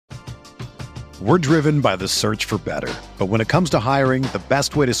We're driven by the search for better. But when it comes to hiring, the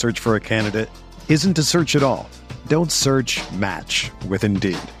best way to search for a candidate isn't to search at all. Don't search, match with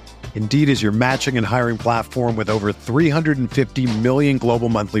Indeed. Indeed is your matching and hiring platform with over 350 million global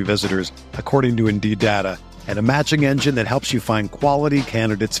monthly visitors, according to Indeed data, and a matching engine that helps you find quality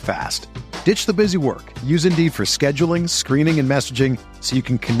candidates fast. Ditch the busy work. Use Indeed for scheduling, screening, and messaging so you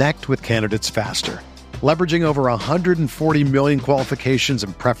can connect with candidates faster. Leveraging over 140 million qualifications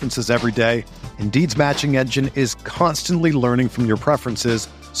and preferences every day, Indeed's matching engine is constantly learning from your preferences,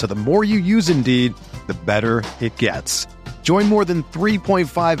 so the more you use Indeed, the better it gets. Join more than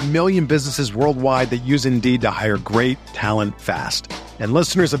 3.5 million businesses worldwide that use Indeed to hire great talent fast. And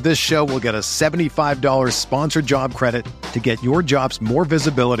listeners of this show will get a $75 sponsored job credit to get your jobs more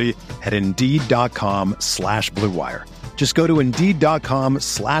visibility at Indeed.com/Blue Wire. Just go to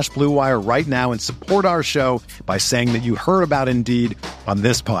Indeed.com/Blue Wire right now and support our show by saying that you heard about Indeed on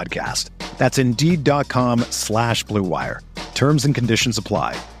this podcast. That's Indeed.com/Blue Wire. Terms and conditions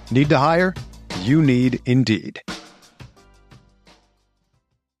apply. Need to hire? You need Indeed.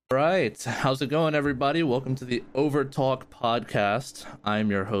 All right. How's it going, everybody? Welcome to the Overtalk podcast.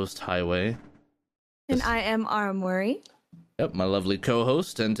 I'm your host, Highway. And I am Aramori. Yep, my lovely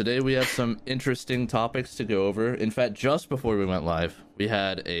co-host. And today we have some interesting topics to go over. In fact, just before we went live, we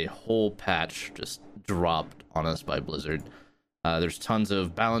had a whole patch just dropped on us by Blizzard. There's tons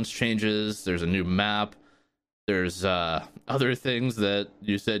of balance changes. There's a new map. There's other things that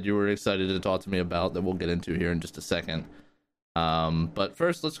you said you were excited to talk to me about that we'll get into here in just a second. But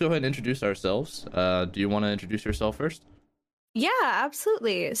first, let's go ahead and introduce ourselves. Do you want to introduce yourself first? Yeah,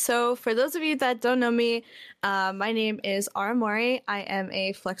 absolutely. So for those of you that don't know me, my name is Aramori. I am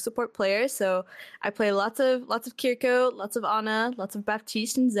a flex support player. So I play lots of Kiriko, lots of Ana, lots of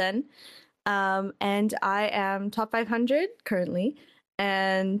Baptiste and Zen. And I am top 500 currently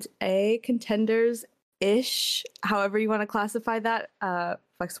and a contenders-ish, however you want to classify that,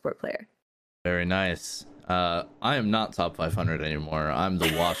 flex support player. Very nice. I am not top 500 anymore. I'm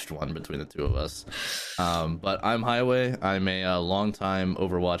the washed one between the two of us. But I'm Highway. I'm a longtime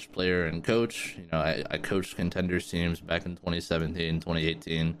Overwatch player and coach. You know, I coached contenders teams back in 2017,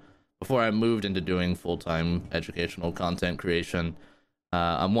 2018, before I moved into doing full-time educational content creation.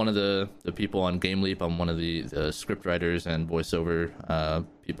 I'm one of the people on Game Leap. I'm one of the script writers and voiceover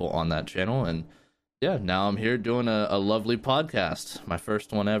people on that channel. And yeah, now I'm here doing a lovely podcast, my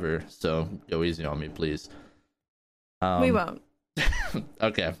first one ever. So go easy on me, please. We won't.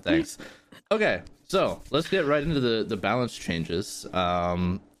 Okay, thanks. Okay, so let's get right into the balance changes.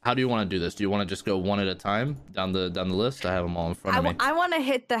 How do you want to do this? Do you want to just go one at a time down the list? I have them all in front of me. I want to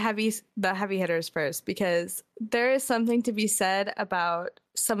hit the heavy hitters first because there is something to be said about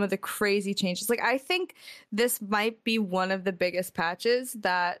some of the crazy changes. Like, I think this might be one of the biggest patches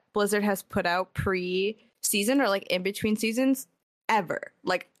that Blizzard has put out pre-season or like in between seasons ever,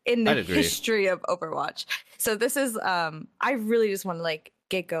 like in the history of Overwatch. So this is I really just want to like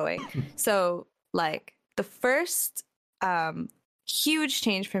get going. So like the first huge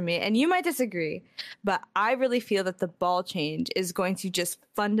change for me, and you might disagree, but I really feel that the ball change is going to just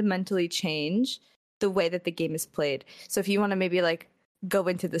fundamentally change the way that the game is played. So if you want to maybe like go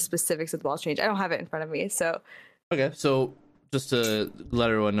into the specifics of the ball change, I don't have it in front of me. So okay, so just to let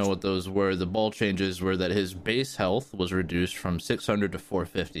everyone know what those were, the ball changes were that his base health was reduced from 600 to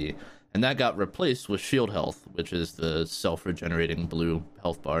 450, and that got replaced with shield health, which is the self-regenerating blue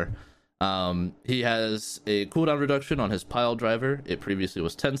health bar. He has a cooldown reduction on his pile driver. It previously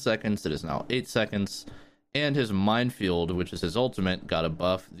was 10 seconds. It is now 8 seconds. And his minefield, which is his ultimate, got a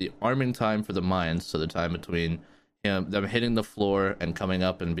buff. The arming time for the mines, so the time between them hitting the floor and coming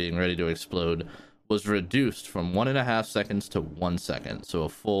up and being ready to explode, was reduced from 1.5 seconds to 1 second. So a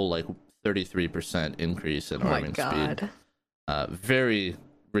full like 33% increase in arming speed. Very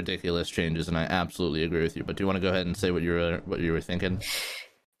ridiculous changes, and I absolutely agree with you. But do you want to go ahead and say what you were thinking?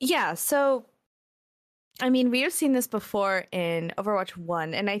 Yeah, so I mean, we have seen this before in Overwatch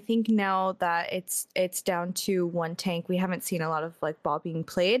 1, and I think now that it's down to one tank, we haven't seen a lot of like ball being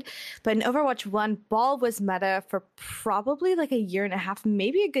played. But in Overwatch 1, ball was meta for probably like a year and a half,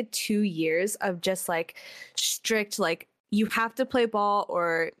 maybe a good 2 years of just like strict, like you have to play ball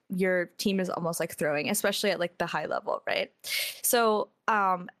or your team is almost like throwing, especially at like the high level, right? So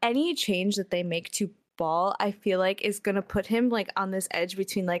any change that they make to ball, I feel like is gonna put him like on this edge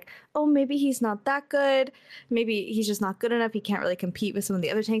between like, oh, maybe he's not that good, maybe he's just not good enough, he can't really compete with some of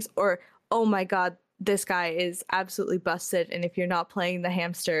the other tanks, or oh my god, this guy is absolutely busted, and if you're not playing the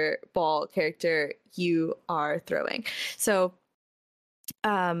hamster ball character, you are throwing. So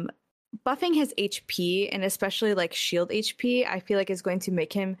buffing his HP, and especially like shield HP, I feel like is going to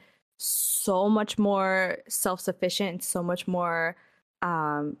make him so much more self-sufficient, so much more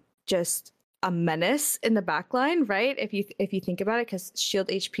just a menace in the backline, right? If you think about it, because shield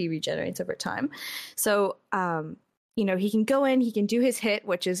HP regenerates over time. So you know, he can go in, he can do his hit,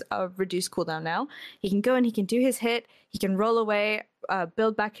 which is a reduced cooldown now. He can go in, he can do his hit, he can roll away,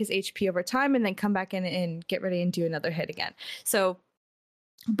 build back his HP over time, and then come back in and get ready and do another hit again. So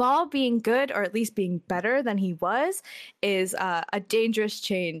Ball being good, or at least being better than he was, is a dangerous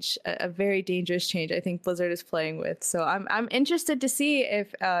change, a very dangerous change I think Blizzard is playing with. So I'm interested to see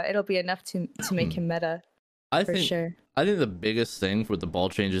if it'll be enough to make him meta. I think the biggest thing with the Ball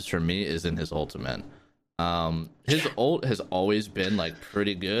changes for me is in his ultimate. His ult has always been like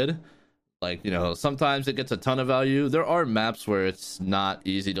pretty good. Like, you know, sometimes it gets a ton of value. There are maps where it's not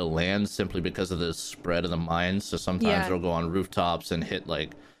easy to land simply because of the spread of the mines. So sometimes they'll go on rooftops and hit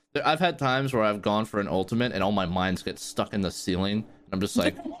like... I've had times where I've gone for an ultimate and all my mines get stuck in the ceiling. I'm just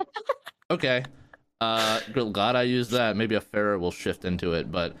like, okay, glad I used that. Maybe a Pharah will shift into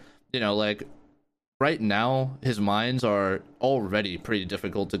it. But, you know, like, right now, his mines are already pretty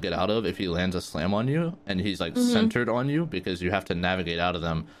difficult to get out of if he lands a slam on you. And he's, like, centered on you because you have to navigate out of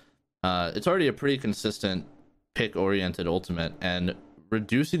them. It's already a pretty consistent pick-oriented ultimate, and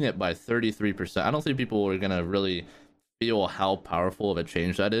reducing it by 33%, I don't think people are going to really feel how powerful of a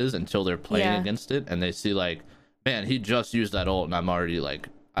change that is until they're playing against it, and they see, like, man, he just used that ult, and I'm already, like,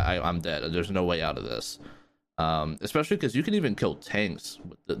 I'm dead. There's no way out of this. Especially because you can even kill tanks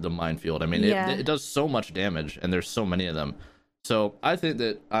with the minefield. I mean, it does so much damage, and there's so many of them. So I think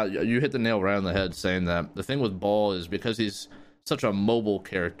that you hit the nail right on the head saying that the thing with Ball is because he's such a mobile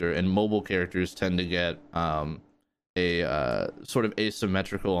character, and mobile characters tend to get a sort of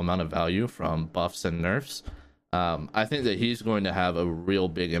asymmetrical amount of value from buffs and nerfs. I think that he's going to have a real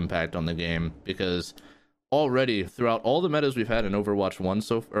big impact on the game, because already throughout all the metas we've had in Overwatch 1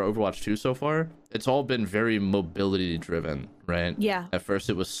 or Overwatch 2 so far, it's all been very mobility driven, right? Yeah. At first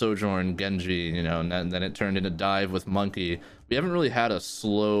it was Sojourn, Genji, you know, and then it turned into Dive with Monkey. We haven't really had a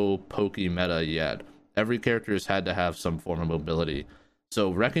slow, pokey meta yet. Every character has had to have some form of mobility.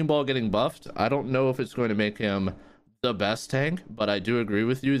 So Wrecking Ball getting buffed, I don't know if it's going to make him the best tank, but I do agree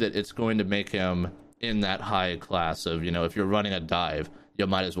with you that it's going to make him in that high class of, you know, if you're running a dive, you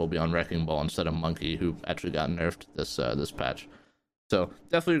might as well be on Wrecking Ball instead of Monkey, who actually got nerfed this patch. So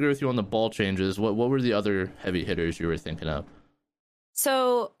definitely agree with you on the Ball changes. What were the other heavy hitters you were thinking of?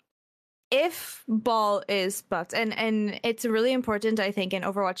 So if Ball is buffed, and it's really important, I think, in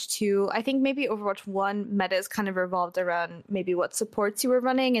Overwatch 2, I think maybe Overwatch 1 metas kind of revolved around maybe what supports you were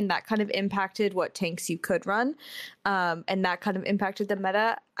running, and that kind of impacted what tanks you could run, and that kind of impacted the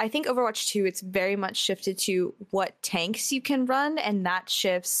meta. I think Overwatch 2, it's very much shifted to what tanks you can run, and that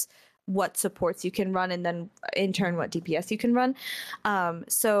shifts what supports you can run, and then in turn what DPS you can run.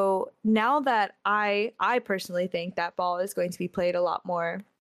 So now that I personally think that Ball is going to be played a lot more,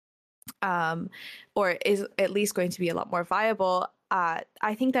 or is at least going to be a lot more viable,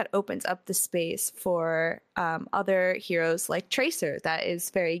 I think that opens up the space for other heroes like Tracer that is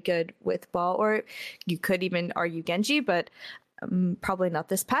very good with Ball, or you could even argue Genji, but probably not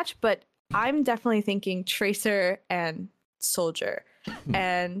this patch. But I'm definitely thinking Tracer and Soldier,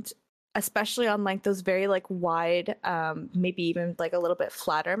 and especially on like those very like wide, maybe even like a little bit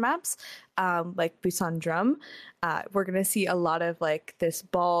flatter maps, like Busan Drum, we're gonna see a lot of like this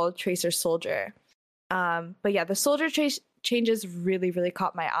Ball, Tracer, Soldier. But yeah, the Soldier changes really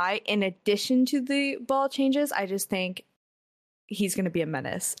caught my eye. In addition to the Ball changes, I just think he's gonna be a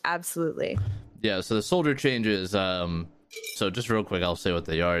menace. Absolutely. Yeah. So the Soldier changes. So just real quick, I'll say what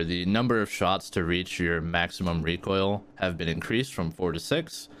they are. The number of shots to reach your maximum recoil have been increased from 4 to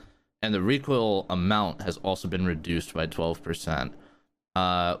 6. And the recoil amount has also been reduced by 12%.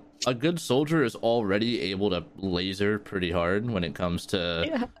 A good Soldier is already able to laser pretty hard when it comes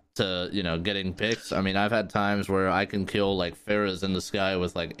to you know, getting picks. I mean, I've had times where I can kill like Pharahs in the sky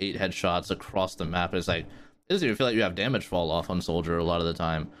with like 8 headshots across the map. It's like, it doesn't even feel like you have damage fall off on Soldier a lot of the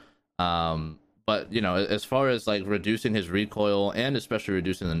time. But you know, as far as like reducing his recoil and especially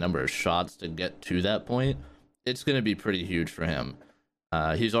reducing the number of shots to get to that point, it's going to be pretty huge for him.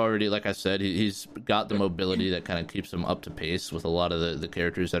 He's already, like I said, he's got the mobility that kind of keeps him up to pace with a lot of the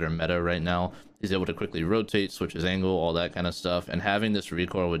characters that are meta right now. He's able to quickly rotate, switch his angle, all that kind of stuff. And having this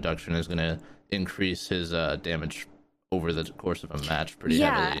recoil reduction is going to increase his damage over the course of a match pretty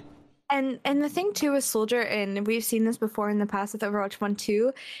heavily. And the thing too with Soldier, and we've seen this before in the past with Overwatch 1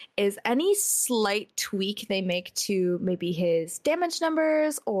 too, is any slight tweak they make to maybe his damage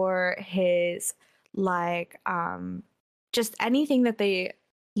numbers or his like just anything that they,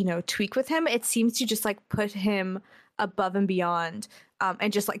 you know, tweak with him, it seems to just like put him above and beyond,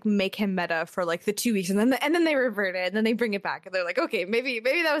 and just like make him meta for like the 2 weeks, and then they revert it, and then they bring it back, and they're like, okay, maybe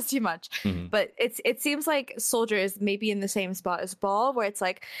that was too much. But it seems like Soldier is maybe in the same spot as Ball, where it's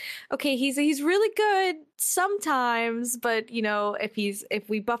like, okay, he's really good sometimes, but you know, if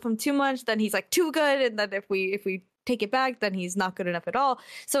we buff him too much, then he's like too good, and then if we take it back, then he's not good enough at all.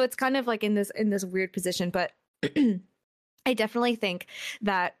 So it's kind of like in this weird position. But I definitely think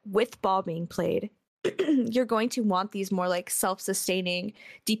that with Ball being played, you're going to want these more like self-sustaining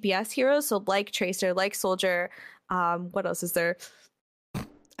DPS heroes. So like Tracer, like Soldier. What else is there?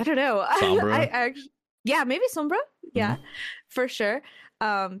 I don't know. Sombra? Yeah, maybe Sombra. Yeah, for sure.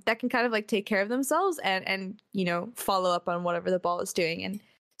 That can kind of like take care of themselves and you know, follow up on whatever the Ball is doing. And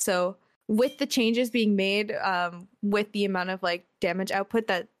so with the changes being made, with the amount of like damage output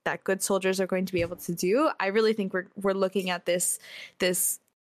that good soldiers are going to be able to do, I really think we're looking at this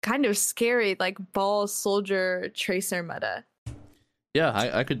kind of scary like Ball, Soldier, Tracer meta. Yeah,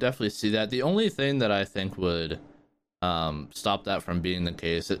 I could definitely see that. The only thing that I think would stop that from being the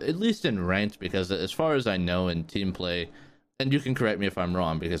case, at least in ranked, because as far as I know in team play, and you can correct me if I'm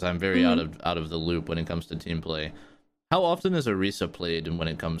wrong because I'm very out of the loop when it comes to team play. How often is Orisa played when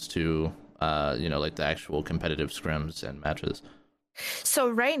it comes to, you know, like the actual competitive scrims and matches? So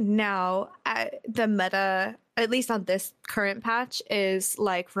right now, the meta, at least on this current patch, is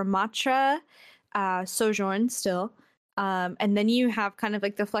like Ramattra, Sojourn still, and then you have kind of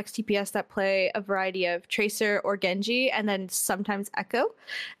like the flex TPS that play a variety of Tracer or Genji, and then sometimes Echo,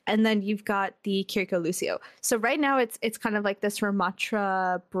 and then you've got the Kiriko Lucio. So right now it's kind of like this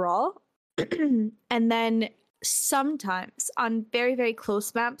Ramattra brawl, and then sometimes on very, very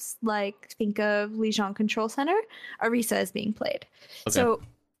close maps, like think of Lijiang Control Center, Orisa is being played. Okay. So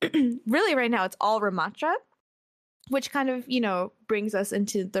really right now it's all Ramattra, which kind of, you know, brings us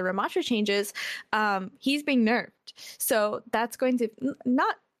into the Ramattra changes. He's being nerfed. So that's going to,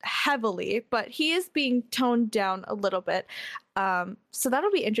 not heavily, but he is being toned down a little bit. So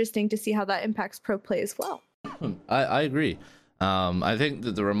that'll be interesting to see how that impacts pro play as well. I agree. I think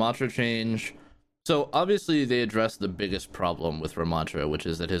that the Ramattra change... So obviously they addressed the biggest problem with Ramattra, which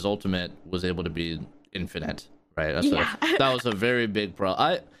is that his ultimate was able to be infinite, right? That was a very big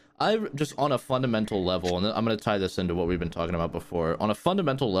problem. I just, on a fundamental level, and I'm going to tie this into what we've been talking about before, on a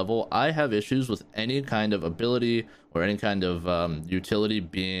fundamental level, I have issues with any kind of ability or any kind of utility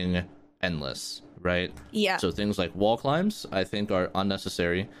being endless, right? Yeah. So things like wall climbs, I think, are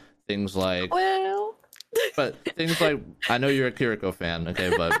unnecessary. Things like... Well... But things like... I know you're a Kiriko fan,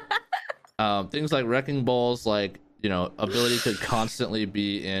 okay, but... things like wrecking balls, like, you know, ability to constantly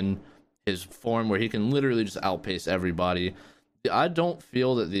be in his form where he can literally just outpace everybody. I don't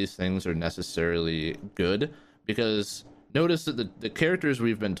feel that these things are necessarily good, because notice that the characters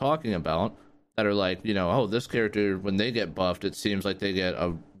we've been talking about that are like, you know, oh, this character, when they get buffed, it seems like they get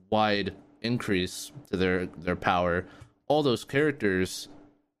a wide increase to their power. All those characters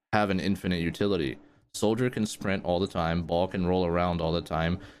have an infinite utility. Soldier can sprint all the time. Ball can roll around all the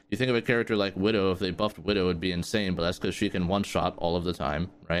time. You think of a character like Widow, if they buffed Widow, it would be insane, but that's because she can one-shot all of the time,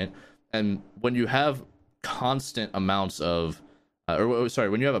 right? And when you have constant amounts of...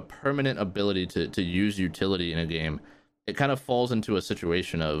 when you have a permanent ability to use utility in a game, it kind of falls into a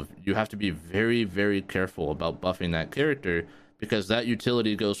situation of you have to be very, very careful about buffing that character, because that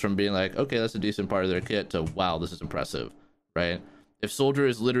utility goes from being like, okay, that's a decent part of their kit, to, wow, this is impressive, right? If Soldier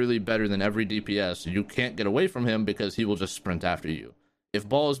is literally better than every DPS, you can't get away from him because he will just sprint after you. If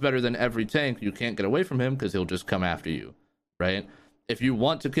Ball is better than every tank, you can't get away from him because he'll just come after you, right? If you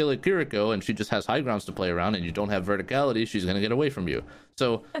want to kill a Kiriko and she just has high grounds to play around and you don't have verticality, she's going to get away from you.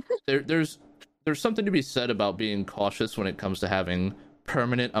 So there's something to be said about being cautious when it comes to having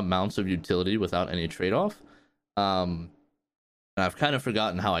permanent amounts of utility without any trade-off. And I've kind of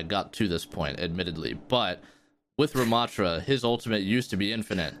forgotten how I got to this point, admittedly, but with Ramattra, his ultimate used to be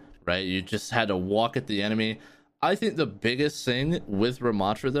infinite, right? You just had to walk at the enemy. I think the biggest thing with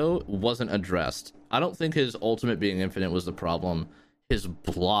Ramattra, though, wasn't addressed. I don't think his ultimate being infinite was the problem. His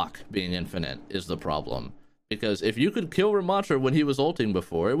block being infinite is the problem. Because if you could kill Ramattra when he was ulting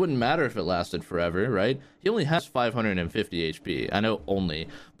before, it wouldn't matter if it lasted forever, right? He only has 550 HP. I know only.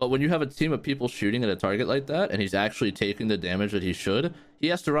 But when you have a team of people shooting at a target like that, and he's actually taking the damage that he should, he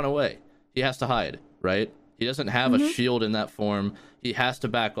has to run away. He has to hide, right? He doesn't have a shield in that form. He has to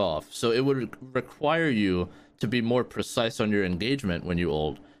back off. So it would require you to be more precise on your engagement when you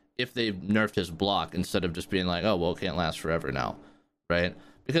ult if they nerfed his block instead of just being like, oh, well, it can't last forever now, right?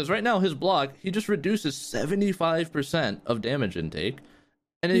 Because right now his block, he just reduces 75% of damage intake,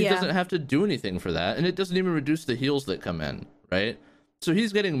 and he doesn't have to do anything for that, and it doesn't even reduce the heals that come in, right? So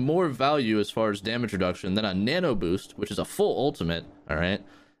he's getting more value as far as damage reduction than a Nano Boost, which is a full ultimate, all right?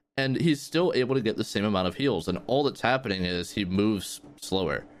 And he's still able to get the same amount of heals, and all that's happening is he moves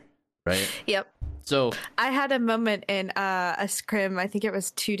slower, right? Yep. So I had a moment in a scrim, I think it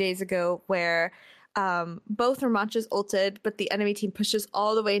was 2 days ago, where both Ramachas ulted, but the enemy team pushes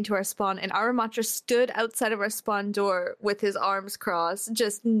all the way into our spawn, and our Ramattra stood outside of our spawn door with his arms crossed,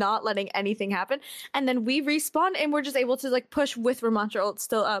 just not letting anything happen. And then we respawn, and we're just able to like push with Ramachra ult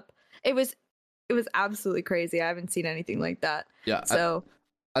still up. It was absolutely crazy. I haven't seen anything like that. Yeah. So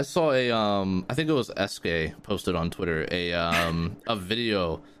I saw a I think it was SK posted on Twitter a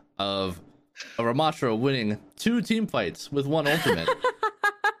video of a Ramatra winning 2 team fights with 1 ultimate.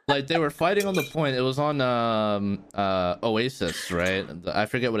 Like, they were fighting on the point. It was on Oasis, right? I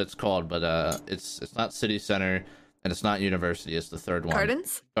forget what it's called, but it's not City Center and it's not University. It's the third one.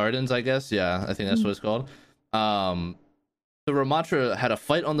 Gardens, I guess. Yeah, I think that's what it's called. The Ramatra had a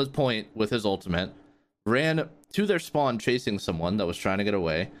fight on the point with his ultimate, ran to their spawn chasing someone that was trying to get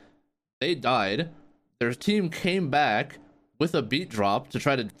away. They died. Their team came back with a beat drop to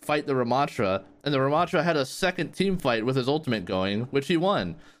try to fight the Ramatra, and the Ramatra had a second team fight with his ultimate going, which he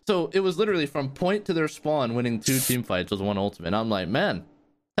won. So it was literally from point to their spawn winning 2 team fights with 1 ultimate. I'm like, man,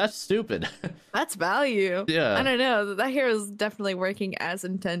 that's stupid. That's value. Yeah. I don't know. That hero is definitely working as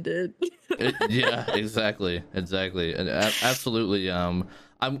intended. Yeah, exactly. And absolutely.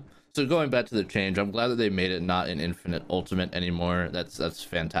 So going back to the change, I'm glad that they made it not an infinite ultimate anymore. That's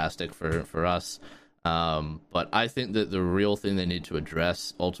fantastic for us. But I think that the real thing they need to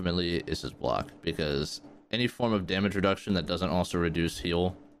address ultimately is his block, because any form of damage reduction that doesn't also reduce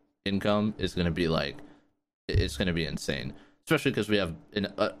heal income is going to be like, it's going to be insane, especially because we have an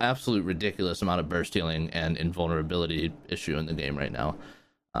absolute ridiculous amount of burst healing and invulnerability issue in the game right now.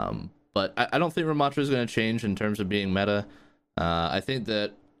 But I don't think Ramatra is going to change in terms of being meta. I think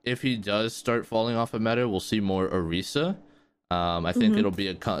that if he does start falling off of meta, we'll see more Orisa. I think it'll be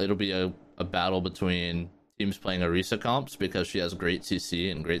a battle between teams playing Orisa comps, because she has great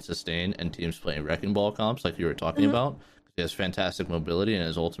CC and great sustain, and teams playing Wrecking Ball comps like you were talking about. He has fantastic mobility and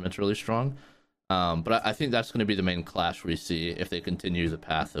his ultimate's really strong. But I think that's going to be the main clash we see if they continue the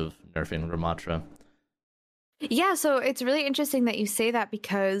path of nerfing Ramatra. Yeah, so it's really interesting that you say that,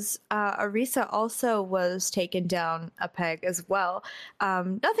 because Orisa also was taken down a peg as well.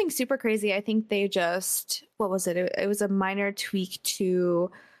 Nothing super crazy. I think they just, what was it? It was a minor tweak to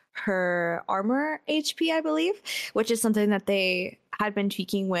her armor HP, I believe, which is something that they had been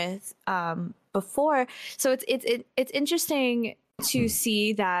tweaking with before. So it's interesting to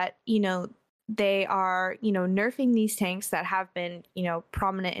see that, they are, nerfing these tanks that have been,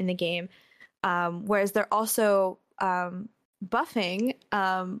 prominent in the game. Whereas they're also buffing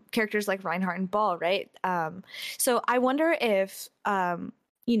characters like Reinhardt and Ball, right? So I wonder if,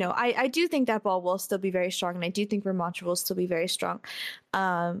 I do think that Ball will still be very strong, and I do think Ramatra will still be very strong.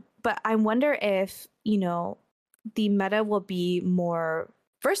 But I wonder if, the meta will be more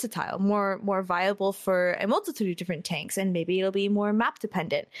versatile, more viable for a multitude of different tanks, and maybe it'll be more map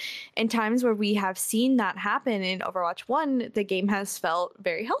dependent. In times where we have seen that happen in Overwatch 1, the game has felt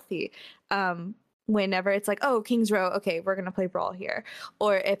very healthy. Whenever it's like, oh, King's Row, okay, we're gonna play Brawl here.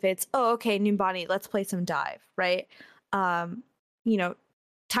 Or if it's, oh, okay, Numbani, let's play some Dive, right? Times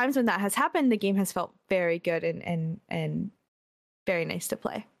when that has happened, the game has felt very good and very nice to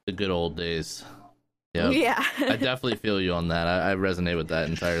play. The good old days. Yep. Yeah. I definitely feel you on that. I resonate with that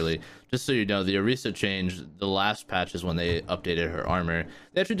entirely. Just so you know, the Orisa change, the last patch is when they updated her armor.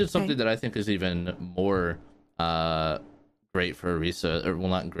 They actually did something that I think is even more great for Orisa. Or, well,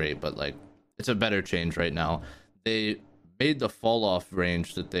 not great, but like, it's a better change right now. They made the fall off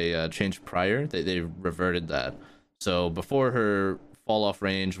range that they changed prior. They reverted that. So before, her fall off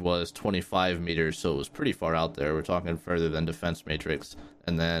range was 25 meters, so it was pretty far out there. We're talking further than Defense Matrix.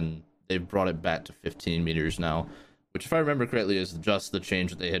 And then they've brought it back to 15 meters now, which, if I remember correctly, is just the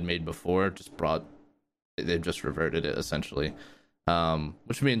change that they had made before. They've just reverted it essentially,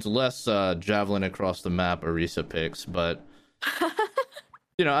 which means less javelin across the map Orisa picks. But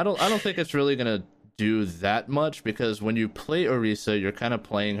I don't think it's really gonna do that much, because when you play Orisa, you're kind of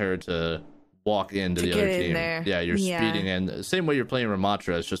playing her to walk into the other team. Yeah, you're speeding in. Same way you're playing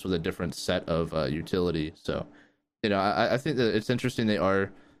Ramatra, it's just with a different set of utility. So, I think that it's interesting they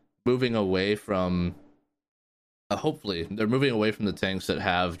are moving away from hopefully they're moving away from the tanks that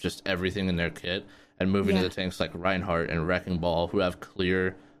have just everything in their kit, and moving to the tanks like Reinhardt and Wrecking Ball, who have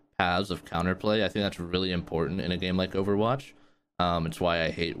clear paths of counterplay. I think that's really important in a game like Overwatch. It's why I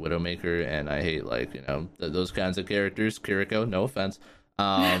hate Widowmaker, and I hate those kinds of characters. Kiriko, no offense.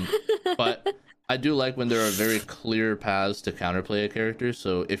 But I do like when there are very clear paths to counterplay a character.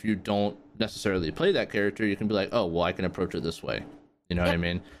 So if you don't necessarily play that character, you can be like, oh, well, I can approach it this way. You know what I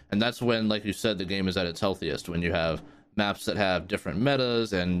mean? And that's when, like you said, the game is at its healthiest, when you have maps that have different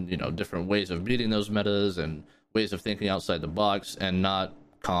metas and, you know, different ways of beating those metas and ways of thinking outside the box, and not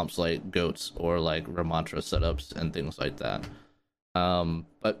comps like goats or like Ramattra setups and things like that.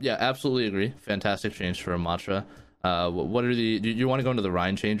 But yeah, absolutely agree. Fantastic change for Ramattra. What are do you want to go into the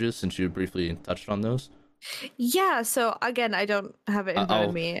Rein changes, since you briefly touched on those? Yeah, so again, I don't have it in front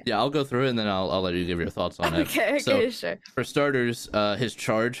of me. Yeah, I'll go through it and then I'll let you give your thoughts on it. Okay, so, sure. For starters, his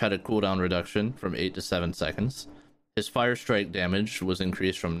charge had a cooldown reduction from 8 to 7 seconds. His fire strike damage was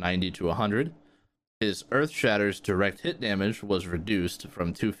increased from 90 to 100. His Earth Shatter's direct hit damage was reduced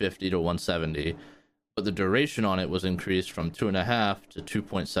from 250 to 170, but the duration on it was increased from 2.5 to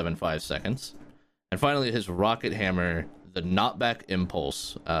 2.75 seconds. And finally, his Rocket Hammer, the knockback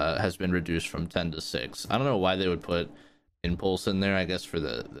impulse, has been reduced from 10 to 6. I don't know why they would put impulse in there, I guess for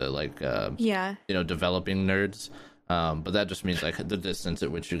the developing nerds. But that just means like the distance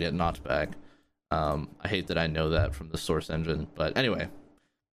at which you get knocked back. I hate that I know that from the source engine, but anyway,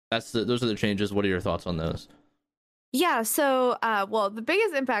 those are the changes. What are your thoughts on those? Yeah, so well, the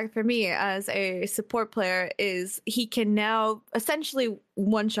biggest impact for me as a support player is he can now essentially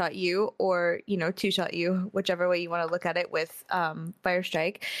one-shot you, or two-shot you, whichever way you want to look at it, with Fire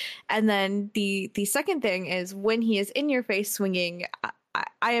Strike. And then the second thing is, when he is in your face swinging,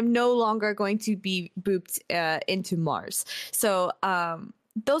 I am no longer going to be booped into Mars. So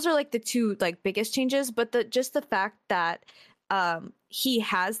those are like the two like biggest changes, but the fact that he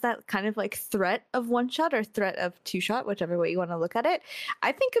has that kind of like threat of one shot or threat of two shot, whichever way you want to look at it,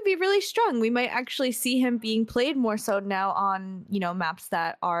 I think could be really strong. We might actually see him being played more so now on, maps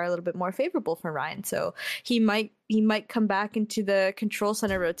that are a little bit more favorable for Rein. So he might come back into the control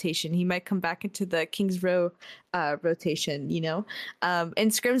center rotation. He might come back into the King's Row rotation, in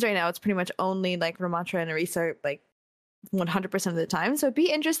scrims right now, it's pretty much only like Ramattra and Orisa, like 100% of the time. So it'd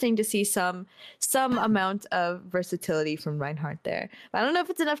be interesting to see some amount of versatility from Reinhardt there. But I don't know if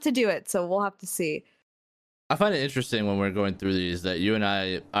it's enough to do it, so we'll have to see. I find it interesting when we're going through these that you and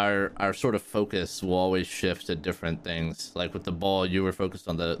I, our sort of focus will always shift to different things. Like with the ball, you were focused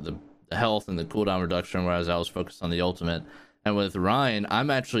on the health and the cooldown reduction, whereas I was focused on the ultimate. And with Rein,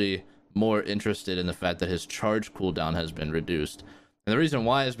 I'm actually more interested in the fact that his charge cooldown has been reduced. And the reason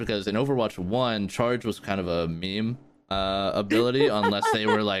why is because in Overwatch 1, charge was kind of a meme ability unless they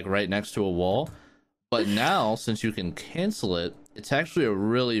were like right next to a wall. But now, since you can cancel it, it's actually a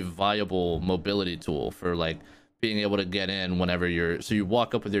really viable mobility tool for like being able to get in whenever you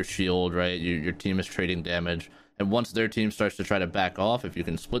walk up with your shield, right? Your team is trading damage, and once their team starts to try to back off, if you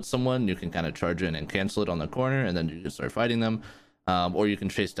can split someone, you can kind of charge in and cancel it on the corner, and then you can start fighting them. Or you can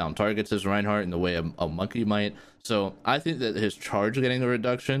chase down targets as Reinhardt in the way a monkey might. So I think that his charge getting a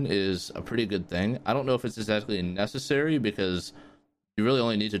reduction is a pretty good thing. I don't know if it's exactly necessary, because you really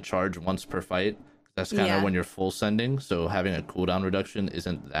only need to charge once per fight. That's kind of when you're full sending. So having a cooldown reduction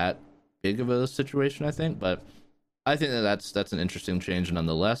isn't that big of a situation, I think. But I think that's an interesting change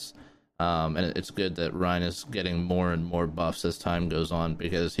nonetheless. And it's good that Rein is getting more and more buffs as time goes on,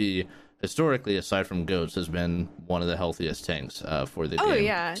 because he, historically, aside from goats, has been one of the healthiest tanks for the game. Oh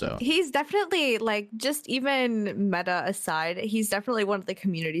yeah, so he's definitely, like, just even meta aside, he's definitely one of the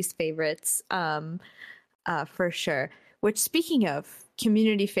community's favorites, for sure. Which, speaking of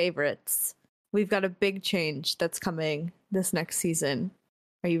community favorites, we've got a big change that's coming this next season.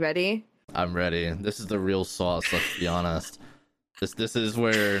 Are you ready? I'm ready. This is the real sauce. Let's be honest. This is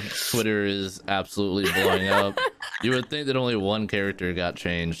where Twitter is absolutely blowing up. You would think that only one character got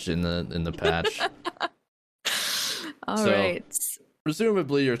changed in the patch. All right.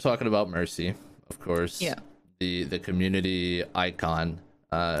 Presumably, you're talking about Mercy, of course. Yeah. The community icon.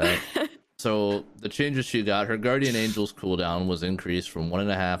 So the changes she got: her Guardian Angel's cooldown was increased from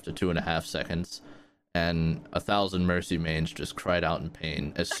 1.5 to 2.5 seconds, and 1,000 Mercy mains just cried out in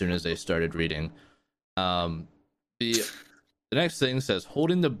pain as soon as they started reading. The next thing says,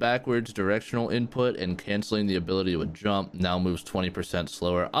 holding the backwards directional input and canceling the ability to jump now moves 20%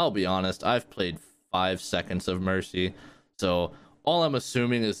 slower. I'll be honest, I've played 5 seconds of Mercy, so all I'm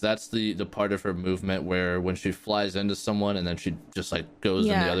assuming is that's the part of her movement where when she flies into someone and then she just like goes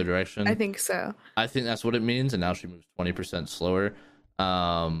in the other direction. I think so. I think that's what it means, and now she moves 20% slower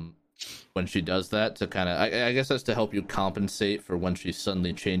when she does that, to kind of, I guess that's to help you compensate for when she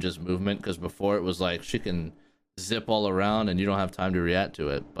suddenly changes movement, because before it was like she can zip all around and you don't have time to react to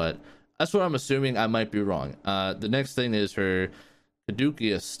it. But that's what I'm assuming. I might be wrong. The next thing is her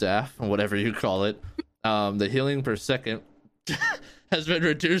Caduceus staff, whatever you call it. The healing per second has been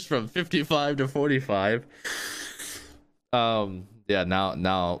reduced from 55 to 45. Yeah,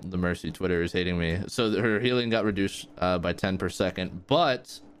 now the Mercy Twitter is hating me. So her healing got reduced by 10 per second,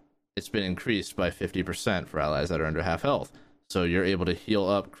 but it's been increased by 50% for allies that are under half health. So you're able to heal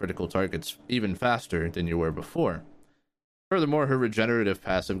up critical targets even faster than you were before. Furthermore, her regenerative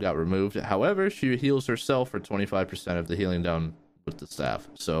passive got removed. However, she heals herself for 25% of the healing done with the staff.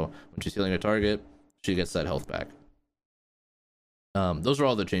 So when she's healing a target, she gets that health back. Those are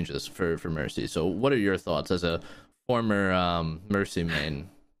all the changes for Mercy. So what are your thoughts as a former Mercy main?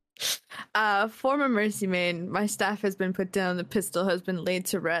 Former Mercy main, my staff has been put down, the pistol has been laid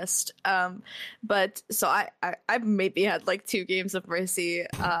to rest. But so I maybe had like 2 games of Mercy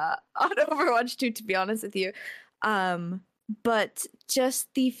on Overwatch 2, to be honest with you. But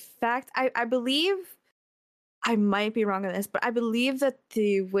just the fact, I believe, I might be wrong on this, but I believe that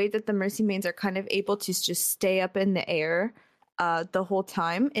the way that the Mercy mains are kind of able to just stay up in the air the whole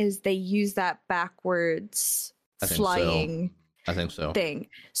time is they use that backwards flying I think so. thing.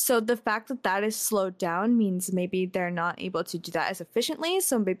 So the fact that that is slowed down means maybe they're not able to do that as efficiently.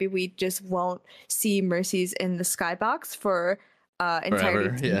 So maybe we just won't see Mercies in the skybox for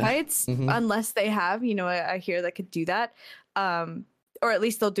entire team fights unless they have, a hero that could do that. Or at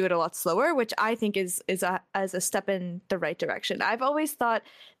least they'll do it a lot slower, which I think is a step in the right direction. I've always thought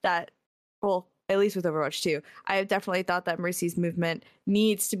that, well, at least with Overwatch 2, I have definitely thought that Mercy's movement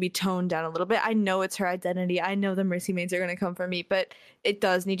needs to be toned down a little bit. I know it's her identity. I know the Mercy mains are going to come for me, but it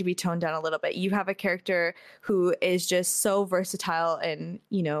does need to be toned down a little bit. You have a character who is just so versatile in,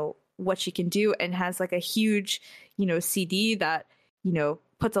 what she can do and has like a huge, CD that,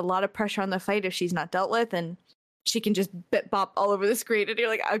 puts a lot of pressure on the fight if she's not dealt with, and she can just bop all over the screen and you're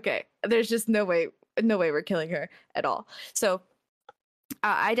like, okay, there's just no way we're killing her at all. So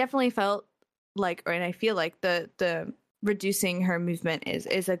I definitely felt like, and I feel like the reducing her movement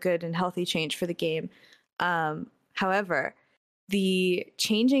is a good and healthy change for the game. However, the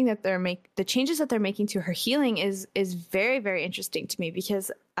changes that they're making to her healing is very, very interesting to me,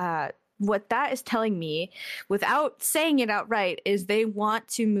 because what that is telling me, without saying it outright, is they want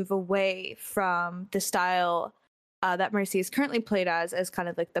to move away from the style that Mercy is currently played as kind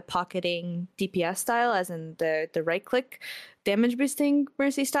of like the pocketing DPS style, as in the right click damage boosting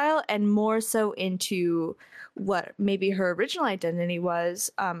Mercy style, and more so into what maybe her original identity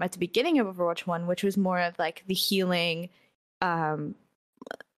was at the beginning of Overwatch 1, which was more of like the healing,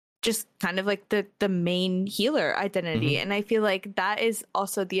 just kind of like the main healer identity. And I feel like that is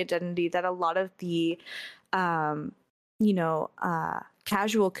also the identity that a lot of the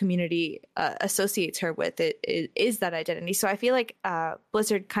casual community associates her with. It is that identity. So I feel like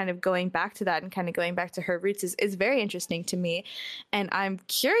Blizzard kind of going back to that and kind of going back to her roots is very interesting to me. And I'm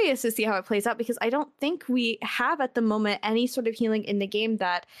curious to see how it plays out, because I don't think we have at the moment any sort of healing in the game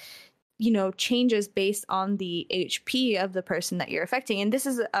that changes based on the HP of the person that you're affecting. And this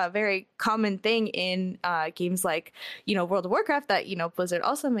is a very common thing in games like, World of Warcraft that, Blizzard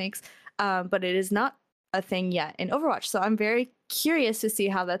also makes, but it is not a thing yet in Overwatch. So I'm very curious to see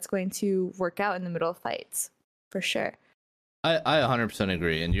how that's going to work out in the middle of fights, for sure. I 100%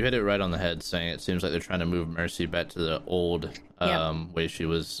 agree, and you hit it right on the head, saying it seems like they're trying to move Mercy back to the old way she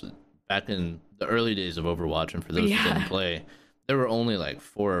was back in the early days of Overwatch. And for those who didn't play, there were only like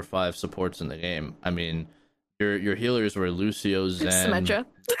 4 or 5 supports in the game. I mean, your healers were Lucio, Zen, Symmetra.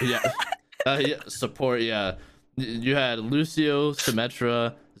 Support. Yeah, you had Lucio,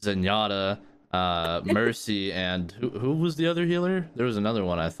 Symmetra, Zenyatta, Mercy, and who was the other healer? There was another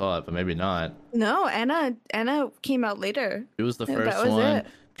one I thought, but maybe not. No, Anna came out later. It was the first one.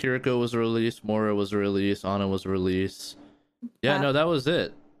 Kiriko was released, Mora was released, Ana was released. Yeah, no, that was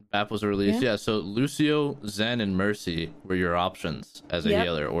it. BAP was released. Yeah, so Lucio, Zen, and Mercy were your options as a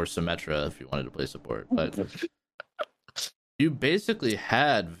healer, or Symmetra if you wanted to play support. But you basically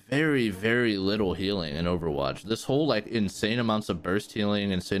had very, very little healing in Overwatch. This whole like insane amounts of burst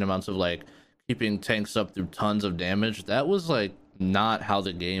healing, insane amounts of like keeping tanks up through tons of damage, that was like not how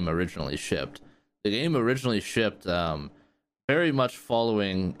the game originally shipped. The game originally shipped very much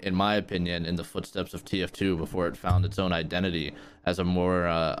following, in my opinion, in the footsteps of TF2 before it found its own identity as a more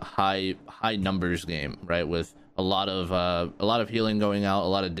high numbers game, right? With a lot of healing going out, a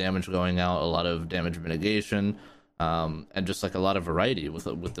lot of damage going out, a lot of damage mitigation, and just like a lot of variety with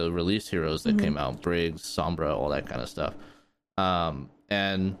the release heroes that came out, Briggs, Sombra, all that kind of stuff.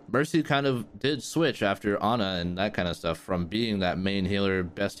 And Mercy kind of did switch after Ana and that kind of stuff from being that main healer,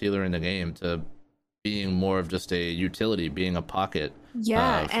 best healer in the game, to being more of just a utility, being a pocket.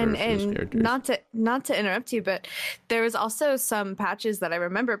 Yeah, For and those and characters. not to interrupt you, but there was also some patches that I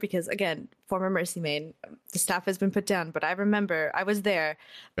remember because again, former Mercy main, the staff has been put down, but I remember I was there.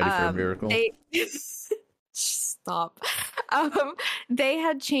 Ready for a miracle? They stop. They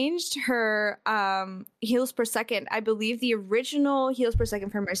had changed her heals per second. I believe the original heals per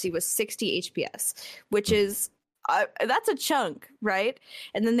second for Mercy was 60 HPS, which is that's a chunk, right?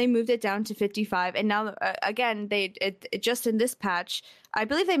 And then they moved it down to 55, and now again it just in this patch, I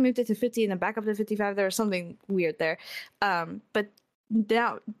believe they moved it to 50 and then back up to 55. There was something weird there, but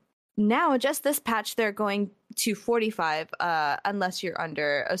now just this patch they're going to 45 unless you're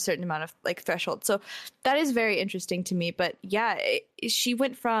under a certain amount of like threshold. So that is very interesting to me. But yeah, she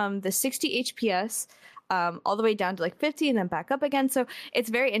went from the 60 HPS all the way down to like 50 and then back up again. So it's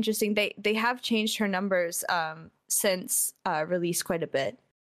very interesting. They have changed her numbers since release quite a bit,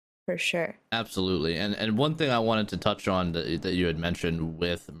 for sure. Absolutely. And one thing I wanted to touch on that you had mentioned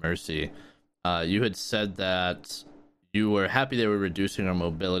with Mercy, you had said that you were happy they were reducing her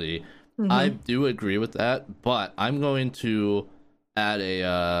mobility. Mm-hmm. I do agree with that, but I'm going to add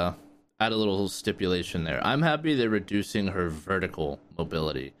a little stipulation there. I'm happy they're reducing her vertical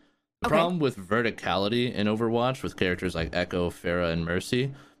mobility. The problem with verticality in Overwatch with characters like Echo, Pharah, and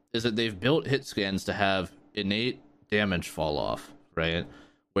Mercy is that they've built hit scans to have innate damage fall off, right?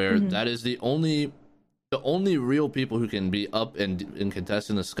 Where that is the only real people who can be up and contest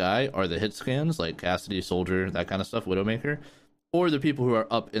in the sky are the hit scans, like Cassidy, Soldier, that kind of stuff, Widowmaker, or the people who are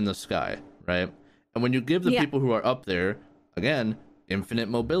up in the sky, right? And when you give the people who are up there, again, infinite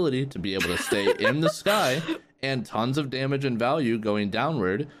mobility to be able to stay in the sky and tons of damage and value going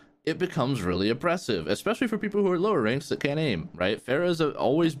downward, it becomes really oppressive, especially for people who are lower ranks that can't aim, right? Pharah's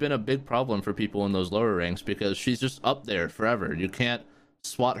always been a big problem for people in those lower ranks because she's just up there forever. You can't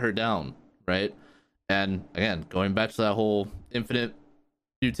swat her down, right? And again, going back to that whole infinite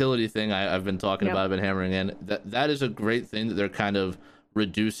utility thing I've been talking about, I've been hammering in, that is a great thing that they're kind of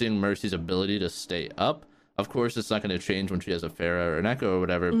reducing Mercy's ability to stay up. Of course, it's not going to change when she has a Pharah or an Echo or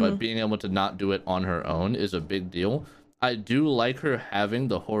whatever, but being able to not do it on her own is a big deal. I do like her having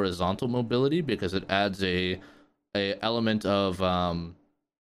the horizontal mobility because it adds a element of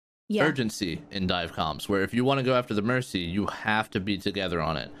urgency in dive comps, where if you want to go after the Mercy, you have to be together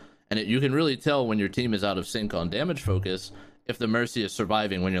on it. And you can really tell when your team is out of sync on damage focus if the Mercy is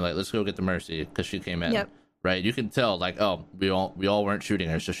surviving when you're like, let's go get the Mercy because she came in, right? You can tell like, oh, we all weren't shooting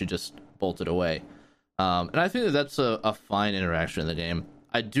her, so she just bolted away. And I think that's a fine interaction in the game.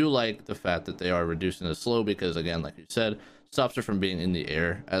 I do like the fact that they are reducing the slow because, again, like you said, stops her from being in the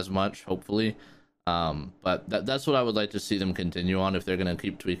air as much, hopefully. But that's what I would like to see them continue on if they're going to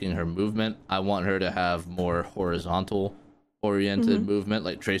keep tweaking her movement. I want her to have more horizontal-oriented movement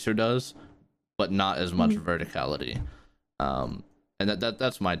like Tracer does, but not as much verticality. And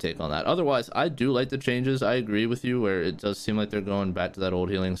that's my take on that. Otherwise, I do like the changes. I agree with you where it does seem like they're going back to that old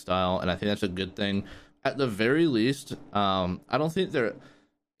healing style, and I think that's a good thing. At the very least, I don't think they're...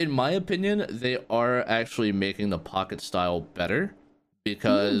 In my opinion, they are actually making the pocket style better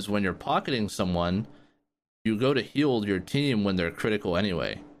because when you're pocketing someone, you go to heal your team when they're critical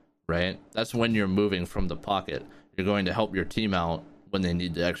anyway, right? That's when you're moving from the pocket. You're going to help your team out when they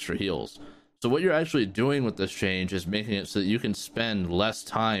need the extra heals. So what you're actually doing with this change is making it so that you can spend less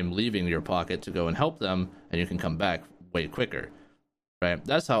time leaving your pocket to go and help them, and you can come back way quicker, right?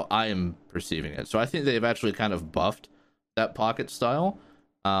 That's how I am perceiving it. So I think they've actually kind of buffed that pocket style.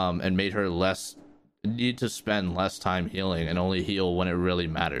 And made her need to spend less time healing and only heal when it really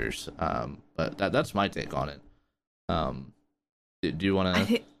matters. But that's my take on it. Do you want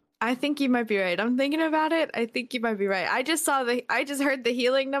to? I think you might be right. I'm thinking about it. I think you might be right. I just heard the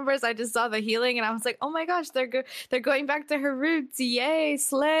healing numbers. I just saw the healing, and I was like, oh my gosh, they're going back to her roots. Yay,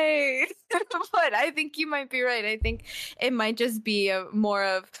 slay! But I think you might be right. I think it might just be more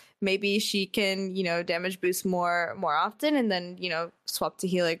of. Maybe she can, damage boost more often, and then swap to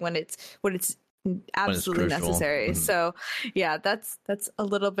healing when it's absolutely necessary. So, yeah, that's a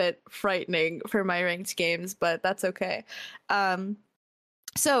little bit frightening for my ranked games, but that's okay.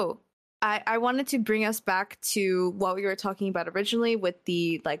 So I wanted to bring us back to what we were talking about originally with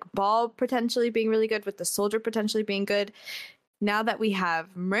the ball potentially being really good, with the soldier potentially being good. Now that we have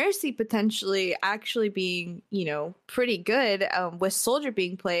Mercy potentially actually being, pretty good with Soldier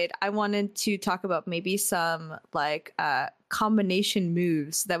being played, I wanted to talk about maybe some combination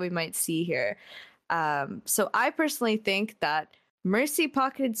moves that we might see here. So I personally think that Mercy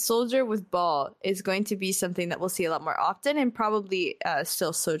pocketed Soldier with Ball is going to be something that we'll see a lot more often, and probably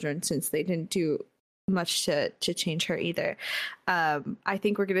still Sojourn since they didn't do much to change her either. I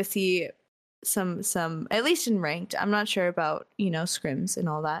think we're going to see some at least in ranked. I'm not sure about, scrims and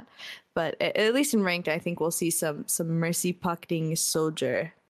all that, but at least in ranked, I think we'll see some mercy pocketing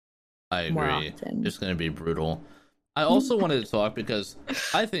soldier. I agree. It's going to be brutal. I also wanted to talk because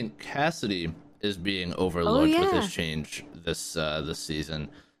I think Cassidy is being overlooked with this change this season.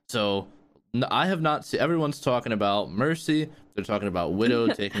 So I have not seen. Everyone's talking about Mercy. They're talking about Widow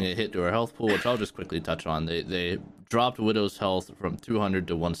taking a hit to her health pool, which I'll just quickly touch on. They dropped Widow's health from 200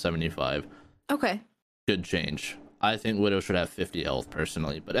 to 175. Okay. Good change. I think Widow should have 50 health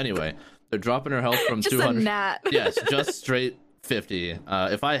personally. But anyway, they're dropping her health from just 200. A gnat. Yes, just straight 50.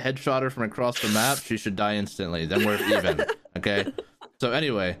 If I headshot her from across the map, she should die instantly. Then we're even. Okay. So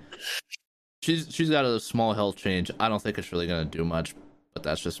anyway, she's got a small health change. I don't think it's really gonna do much, but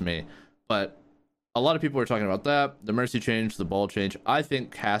that's just me. But a lot of people are talking about that, the Mercy change, the ball change. I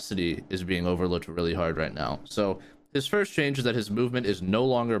think Cassidy is being overlooked really hard right now. So his first change is that his movement is no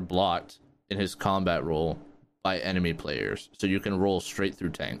longer blocked in his combat role by enemy players, so you can roll straight through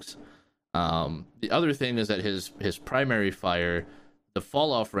tanks. The other thing is that his primary fire, the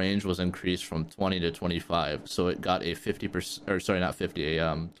fall off range was increased from 20 to 25, so it got a 50%, or sorry, not 50,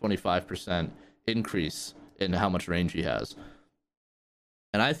 a 25% increase in how much range he has.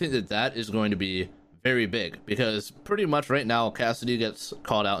 And I think that is going to be very big, because pretty much right now Cassidy gets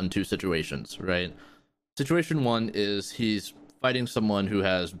called out in two situations, right? Situation one is he's fighting someone who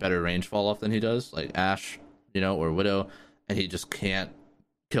has better range fall off than he does, like Ashe, or Widow, and he just can't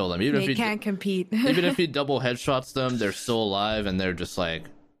kill them. Even if he can't compete. Even if he double headshots them, they're still alive, and they're just like,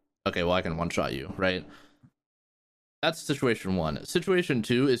 okay, well, I can one-shot you, right? That's situation one. Situation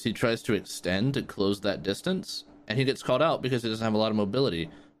two is he tries to extend to close that distance, and he gets called out because he doesn't have a lot of mobility.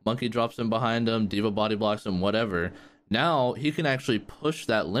 Monkey drops him behind him, D.Va body blocks him, whatever. Now he can actually push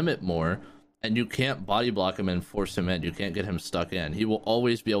that limit more, and you can't body block him and force him in. You can't get him stuck in. He will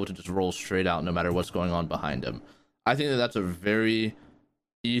always be able to just roll straight out no matter what's going on behind him. I think that's a very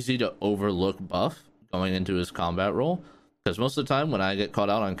easy to overlook buff going into his combat role, because most of the time when I get caught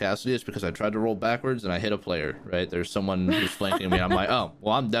out on Cassidy, it's because I tried to roll backwards and I hit a player, right? There's someone who's flanking me. I'm like, oh,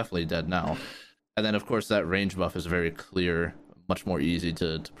 well, I'm definitely dead now. And then, of course, that range buff is very clear, much more easy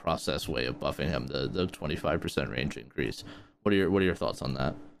to process way of buffing him, the 25% range increase. What are your thoughts on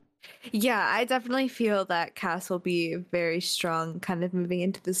that? Yeah, I definitely feel that Cass will be very strong kind of moving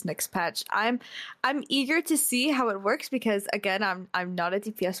into this next patch. I'm eager to see how it works, because again, I'm not a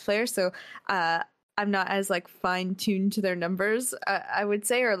DPS player, so I'm not as like fine-tuned to their numbers, I would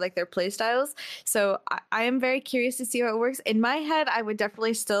say, or like their play styles. So I am very curious to see how it works. In my head, I would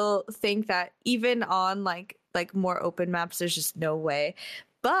definitely still think that even on like more open maps, there's just no way.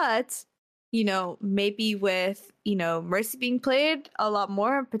 But maybe with, Mercy being played a lot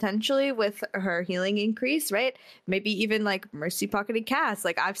more, potentially with her healing increase, right? Maybe even like Mercy pocketing Cass.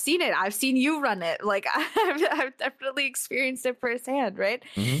 Like I've seen it. I've seen you run it. Like I've definitely experienced it firsthand, right?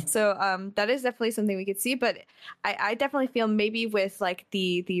 Mm-hmm. So that is definitely something we could see. But I definitely feel maybe with like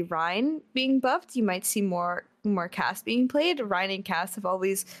the Rein being buffed, you might see more Cass being played. Rein and Cass have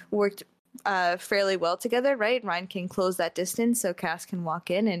always worked fairly well together, right? Rein can close that distance so Cass can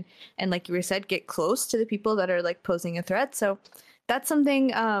walk in and like you said, get close to the people that are like posing a threat. So that's something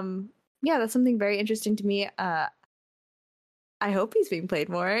that's something very interesting to me. I hope he's being played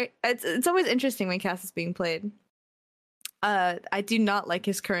more. It's always interesting when Cass is being played. I do not like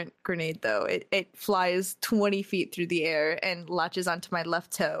his current grenade though. It flies 20 feet through the air and latches onto my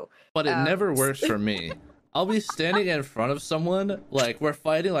left toe. But it never works for me. I'll be standing in front of someone, like we're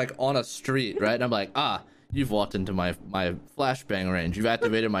fighting like on a street, right? And I'm like, you've walked into my flashbang range. You've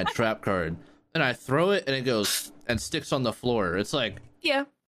activated my trap card. And I throw it and it goes and sticks on the floor. It's like, yeah,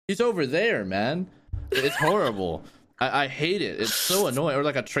 he's over there, man. It's horrible. I hate it. It's so annoying. Or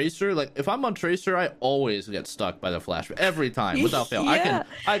like a tracer. Like if I'm on tracer, I always get stuck by the flashbang every time without fail. Yeah.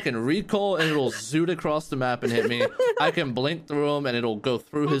 I can recall and it'll zoot across the map and hit me. I can blink through him and it'll go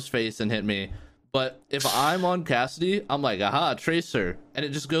through his face and hit me. But if I'm on Cassidy, I'm like, aha, tracer, and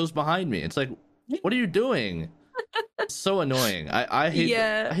it just goes behind me. It's like, what are you doing? It's so annoying. I hate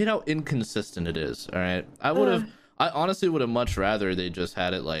how inconsistent it is. All right, I honestly would have much rather they just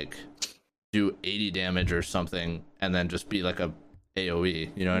had it like do 80 damage or something, and then just be like a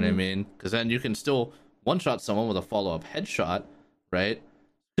AOE. You know what I mean? Because then you can still one shot someone with a follow up headshot, right?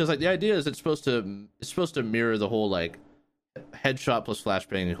 Because like the idea is it's supposed to mirror the whole like headshot plus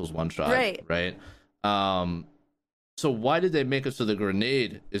flashbang equals one shot, right? So why did they make it so the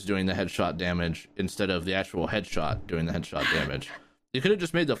grenade is doing the headshot damage instead of the actual headshot doing the headshot damage? You could have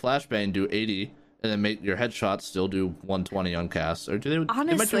just made the flashbang do 80 and then make your headshot still do 120 on Cass, or they might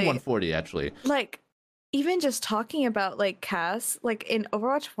do 140 actually. Like even just talking about like Cass, like in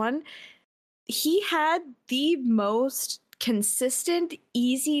Overwatch 1, he had the most consistent,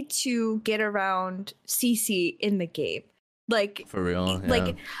 easy to get around CC in the game. Like, For real, yeah.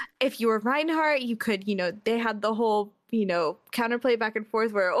 like if you were Reinhardt, you could, they had the whole, counterplay back and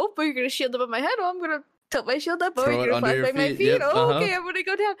forth where, oh, but you're gonna shield up on my head. Oh, I'm gonna tilt my shield up. Oh, Throw you're it gonna under your flashbang my feet. feet. Yep, Oh, okay, I'm gonna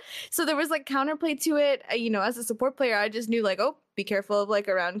go down. So there was like counterplay to it. As a support player, I just knew like, oh, be careful of like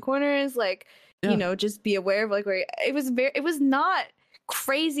around corners, like, Yeah. just be aware of like where it was not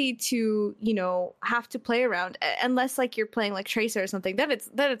crazy to have to play around unless like you're playing like Tracer or something. Then it's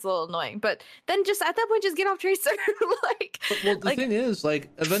a little annoying, but then just at that point just get off Tracer. Well, the thing is, like,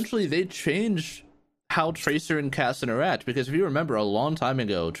 eventually they changed how Tracer and Cass interact, because if you remember a long time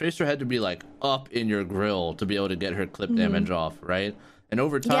ago, Tracer had to be like up in your grill to be able to get her clip damage off, right? And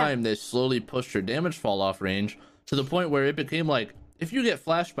over time they slowly pushed her damage fall off range to the point where it became like, if you get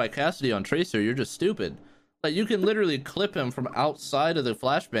flashed by Cassidy on Tracer, you're just stupid. Like, you can literally clip him from outside of the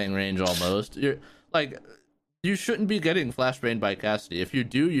flashbang range almost. You're like, you shouldn't be getting flashbanged by Cassidy. If you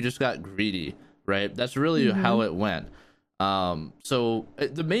do, you just got greedy, right? That's really how it went. So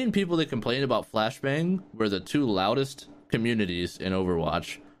the main people that complained about flashbang were the two loudest communities in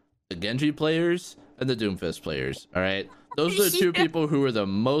Overwatch: the Genji players and the Doomfist players. All right, those are the two people who were the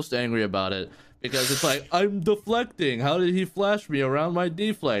most angry about it, because it's like, I'm deflecting. How did he flash me around my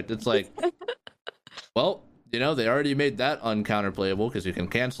deflect? It's like, well, they already made that uncounterplayable because you can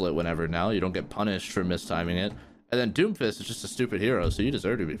cancel it whenever now. You don't get punished for mistiming it. And then Doomfist is just a stupid hero, so you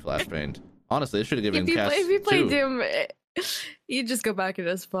deserve to be flashbanged. Honestly, they should have given Cass if you play two. Doom, you just go back and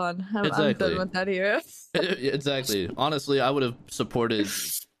just spawn. I'm Exactly. done with that hero. Exactly. Honestly, I would have supported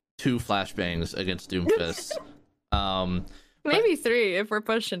 2 flashbangs against Doomfist. Maybe 3 if we're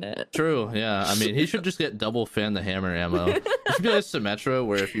pushing it. True, yeah. I mean, he should just get double fan the hammer ammo. It should be like Symmetra,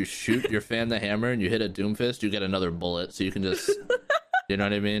 where if you shoot your fan the hammer and you hit a Doomfist, you get another bullet, so you can just, you know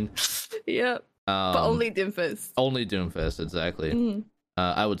what I mean? Yep. But only Doomfist. Only Doomfist, exactly.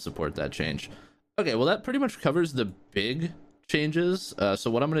 I would support that change. Okay, well, that pretty much covers the big changes.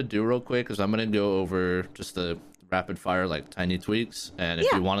 So what I'm going to do real quick is I'm going to go over just the rapid fire, like, tiny tweaks. And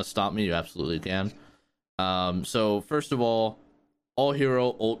if you want to stop me, you absolutely can. So first of all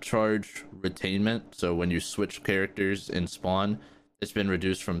hero ult charge retainment. So when you switch characters in spawn, it's been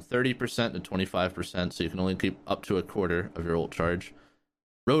reduced from 30% to 25%. So you can only keep up to a quarter of your ult charge.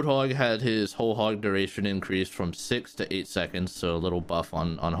 Roadhog had his whole hog duration increased from 6 to 8 seconds, so a little buff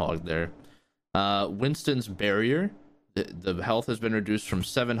on hog there. Winston's barrier, the health has been reduced from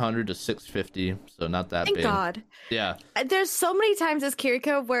 700 to 650, so not that Thank big. God. Yeah. There's so many times as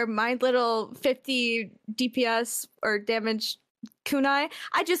Kiriko where my little 50 DPS or damage kunai,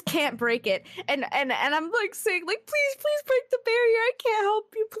 I just can't break it, and I'm like saying like, please break the barrier, I can't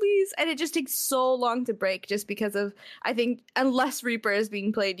help you, please. And it just takes so long to break, just because of, I think, unless Reaper is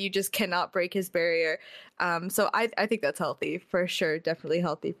being played, you just cannot break his barrier. So I think that's healthy for sure, definitely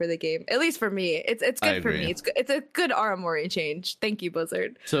healthy for the game, at least for me. It's good for me. It's a good Aramori change. Thank you,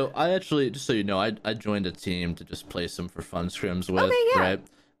 Blizzard. So I actually, just so you know, I joined a team to just play some for fun scrims with, right?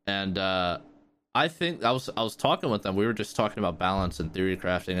 And I think I was talking with them. We were just talking about balance and theory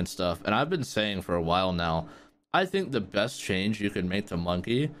crafting and stuff. And I've been saying for a while now, I think the best change you can make to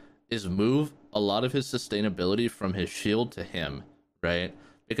Monkey is move a lot of his sustainability from his shield to him, right?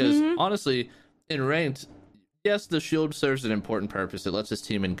 Because honestly, in ranked, yes, the shield serves an important purpose. It lets his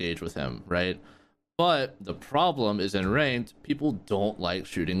team engage with him, right? But the problem is, in ranked, people don't like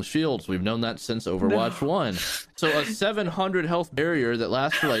shooting shields. We've known that since Overwatch 1. So a 700 health barrier that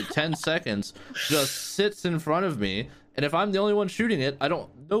lasts for like 10 seconds just sits in front of me. And if I'm the only one shooting it,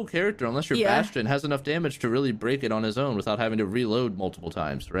 no character, unless your Bastion, has enough damage to really break it on his own without having to reload multiple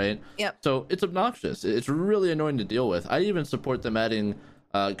times, right? Yep. So it's obnoxious. It's really annoying to deal with. I even support them adding,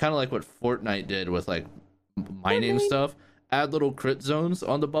 kind of like what Fortnite did with like mining stuff. Add little crit zones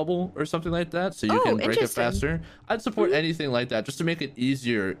on the bubble or something like that, so you can break it faster. I'd support anything like that just to make it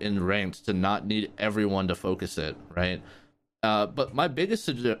easier in ranked to not need everyone to focus it, right? But my biggest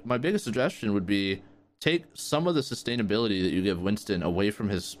suggestion would be take some of the sustainability that you give Winston away from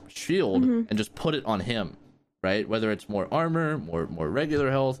his shield and just put it on him, right? Whether it's more armor, more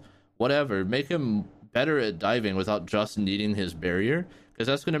regular health, whatever. Make him better at diving without just needing his barrier. Because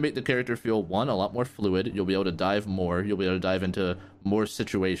that's going to make the character feel, one, a lot more fluid. You'll be able to dive more. You'll be able to dive into more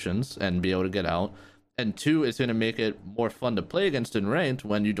situations and be able to get out. And 2, it's going to make it more fun to play against in ranked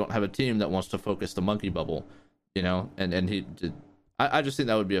when you don't have a team that wants to focus the monkey bubble, you know? And he did. I just think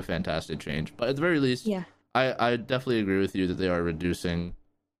that would be a fantastic change. But at the very least, I definitely agree with you that they are reducing.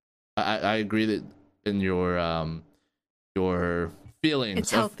 I agree that in your feelings.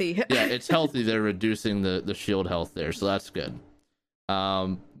 It's healthy. Yeah, it's healthy. They're reducing the shield health there, so that's good.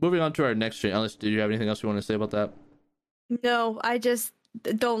 Moving on to our next change. Unless, do you have anything else you want to say about that? No, I just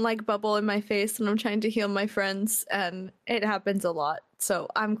don't like bubble in my face when I'm trying to heal my friends, and it happens a lot. So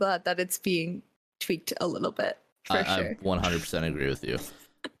I'm glad that it's being tweaked a little bit, for sure. I 100% agree with you.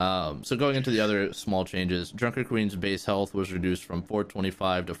 So going into the other small changes, Drunker Queen's base health was reduced from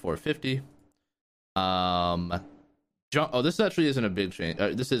 425 to 450. This actually isn't a big change.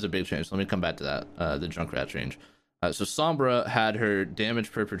 This is a big change. So let me come back to that. The Junkrat change. So Sombra had her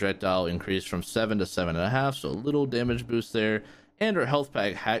damage per projectile increased from 7 to 7.5, so a little damage boost there. And her health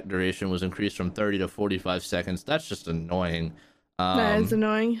pack hack duration was increased from 30 to 45 seconds. That's just annoying. That is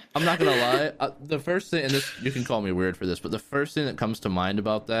annoying. I'm not gonna lie. The first thing, and this, you can call me weird for this, but the first thing that comes to mind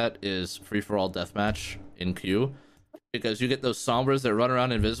about that is free for all deathmatch in Q, because you get those Sombras that run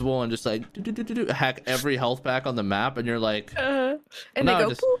around invisible and just like hack every health pack on the map, and you're like, and they go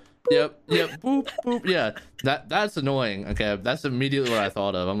just, boop, boop. Yep, boop, boop. Yeah, that's annoying. Okay, that's immediately what I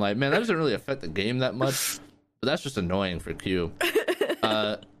thought of. I'm like, man, that doesn't really affect the game that much, but that's just annoying for Q.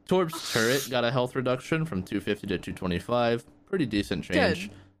 Torb's turret got a health reduction from 250 to 225. Pretty decent change.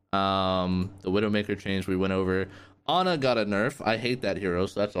 The Widowmaker change we went over. Ana got a nerf. I hate that hero,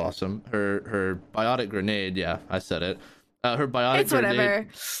 so that's awesome. Her biotic grenade, yeah, I said it. Her biotic grenade.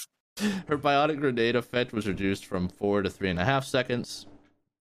 Her biotic grenade effect was reduced from 4 to 3.5 seconds.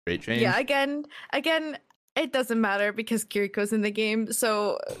 Great change. Yeah, again, it doesn't matter because Kiriko's in the game,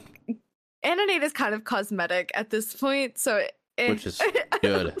 so Anonade is kind of cosmetic at this point, so which is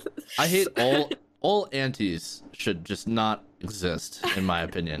good. I hate all antis should just not exist, in my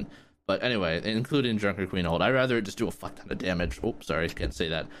opinion. But anyway, including Drunker Queen ult, I'd rather just do a fuck ton of damage. Oh, sorry, can't say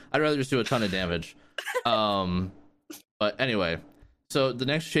that. I'd rather just do a ton of damage. But anyway, so the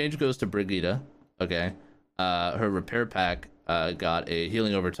next change goes to Brigitte. Okay, her repair pack got a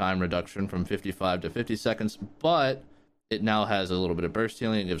healing over time reduction from 55 to 50 seconds, but it now has a little bit of burst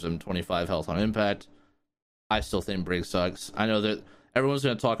healing. It gives them 25 health on impact. I still think Brig sucks. I know that everyone's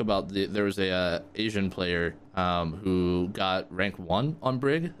going to talk about there was a Asian player who got rank 1 on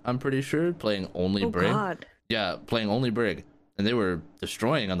Brig, I'm pretty sure, playing only Brig. God. Yeah, playing only Brig. And they were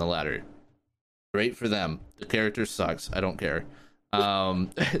destroying on the ladder. Great for them. The character sucks. I don't care.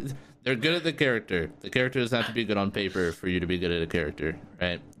 They're good at the character. The character doesn't have to be good on paper for you to be good at a character,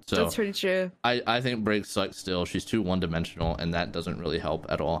 right? So that's pretty true. I think Brig sucks still. She's too one-dimensional, and that doesn't really help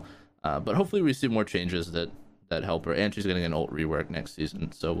at all. But hopefully we see more changes that help her, and she's getting an ult rework next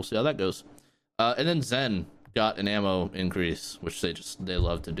season, so we'll see how that goes. And then Zen got an ammo increase, which they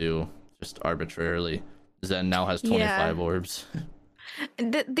love to do just arbitrarily. Zen now has 25 orbs.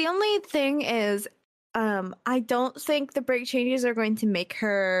 The only thing is, I don't think the break changes are going to make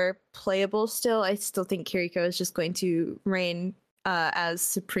her playable still. I still think Kiriko is just going to reign as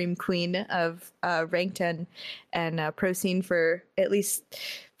Supreme Queen of Ranked and Pro Scene for at least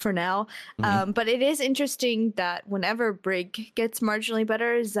for now. But it is interesting that whenever Brig gets marginally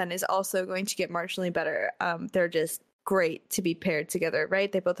better, Zen is also going to get marginally better. They're just great to be paired together,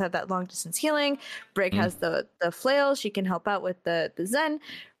 right? They both have that long distance healing. Brig has the flail. She can help out with the Zen,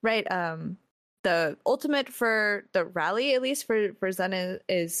 right? The ultimate for the rally, at least for Zen,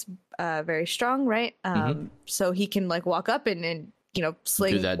 is very strong, right? So he can like walk up and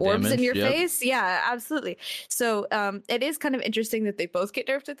sling orbs damage in your face. Yeah, absolutely. So it is kind of interesting that they both get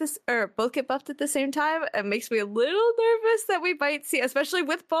nerfed at this, or both get buffed at the same time. It makes me a little nervous that we might see, especially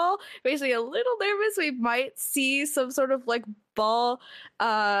with Ball, it makes me a little nervous we might see some sort of like Ball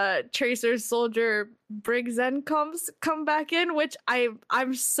Tracer Soldier Brig Zen comps come back in, which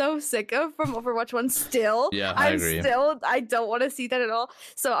I'm so sick of from Overwatch 1 still. Yeah, I agree. I don't want to see that at all.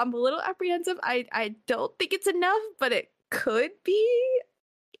 So I'm a little apprehensive. I don't think it's enough, but it could be.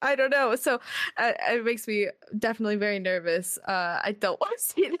 I don't know. So it makes me definitely very nervous. I don't want to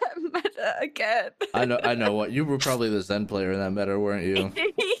see that meta again. I know what you were probably the Zen player in that meta, weren't you?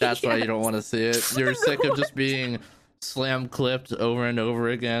 That's why you don't want to see it. You're sick of just being slam clipped over and over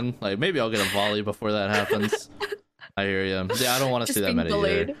again. Like, maybe I'll get a volley before that happens. I hear you. Yeah, I don't want to see that meta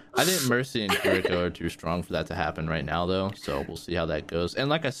either. I think Mercy and Kiriko are too strong for that to happen right now, though. So we'll see how that goes. And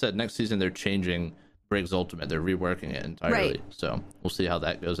like I said, next season they're changing Brig's ultimate. They're reworking it entirely. Right. So we'll see how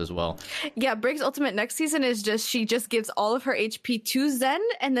that goes as well. Yeah, Brig's ultimate next season is she just gives all of her HP to Zen,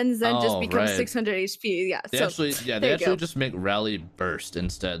 and then Zen just becomes 600 HP. Yeah. They actually just make Rally burst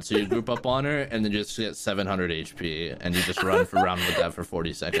instead. So you group up on her and then just get 700 HP and you just run around with that for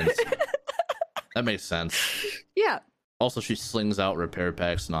 40 seconds. That makes sense. Yeah. Also, she slings out repair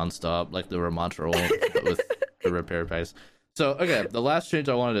packs nonstop, like the Ramantra ult with the repair packs. So, okay, the last change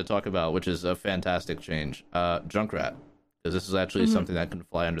I wanted to talk about, which is a fantastic change, Junkrat, because this is actually something that can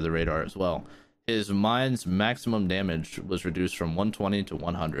fly under the radar as well. his mine's maximum damage was reduced from 120 to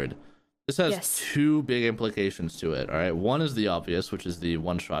 100. This has two big implications to it. All right, one is the obvious, which is the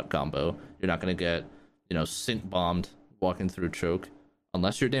one-shot combo. You're not going to get, sync bombed walking through choke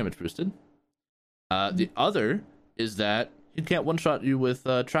unless you're damage boosted. The other is that he can't one-shot you with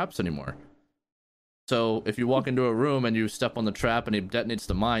traps anymore. So if you walk into a room and you step on the trap and he detonates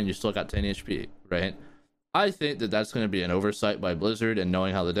the mine, you still got 10 HP, right? I think that that's going to be an oversight by Blizzard, and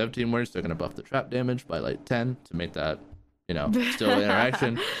knowing how the dev team works, they're going to buff the trap damage by like 10 to make that, still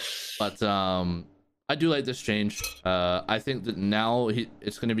interaction. But I do like this change. I think that now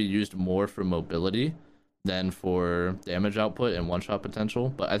it's going to be used more for mobility than for damage output and one-shot potential.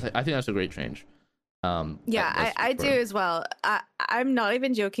 But I think that's a great change. I do as well. I'm not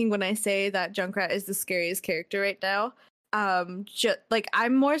even joking when I say that Junkrat is the scariest character right now. I'm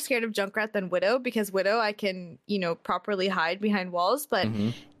more scared of Junkrat than Widow, because Widow I can properly hide behind walls, but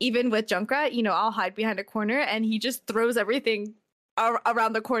even with Junkrat, I'll hide behind a corner and he just throws everything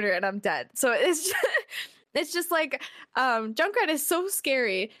around the corner and I'm dead. So it's just like Junkrat is so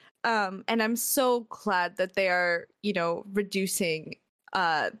scary, and I'm so glad that they are reducing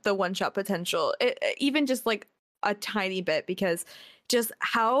the one-shot potential, even just like a tiny bit, because just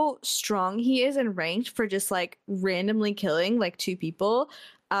how strong he is in ranked for just like randomly killing like two people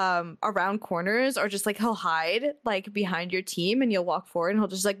around corners, or just like he'll hide like behind your team and you'll walk forward and he'll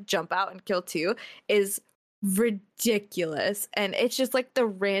just like jump out and kill two, is ridiculous. And it's just like the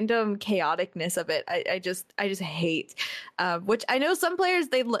random chaoticness of it I just hate, which I know some players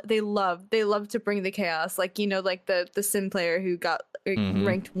they love to bring the chaos, like like the Sim player who got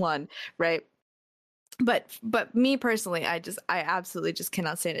ranked 1, right? But me personally, I absolutely just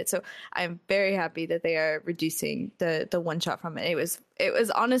cannot stand it. So I'm very happy that they are reducing the one shot from it. It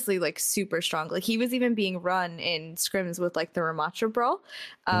was honestly like super strong. Like he was even being run in scrims with like the Ramattra Brawl.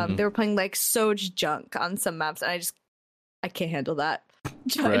 They were playing like Soj Junk on some maps, and I can't handle that.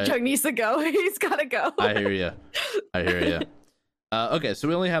 Junk needs to go. He's gotta go. I hear you. Okay, so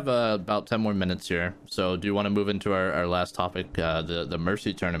we only have about 10 more minutes here. So do you want to move into our last topic, the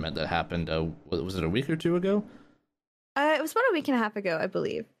Mercy tournament that happened, was it a week or two ago? It was about a week and a half ago, I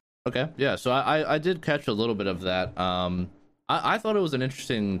believe. Okay, yeah, so I did catch a little bit of that. I thought it was an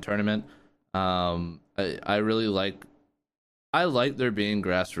interesting tournament. I really like there being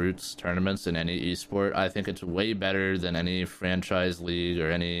grassroots tournaments in any esport. I think it's way better than any franchise league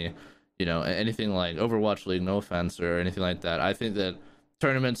or any... anything like Overwatch League, no offense, or anything like that. I think that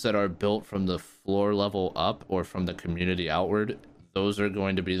tournaments that are built from the floor level up or from the community outward, those are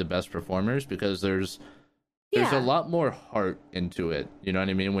going to be the best performers, because there's a lot more heart into it. You know what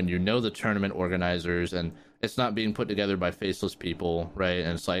I mean? When the tournament organizers, and it's not being put together by faceless people, right?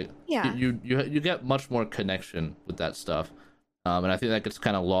 And it's like you get much more connection with that stuff. And I think that gets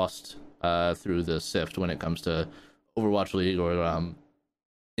kind of lost through the sift when it comes to Overwatch League or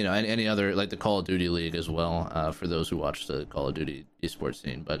any other, like the Call of Duty League as well, for those who watch the Call of Duty esports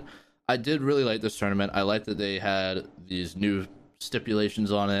scene. But I did really like this tournament. I liked that they had these new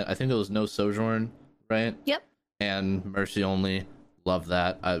stipulations on it. I think it was no Sojourn, right? Yep. And Mercy only. Love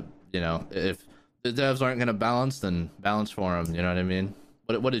that. If the devs aren't going to balance, then balance for them. You know what I mean?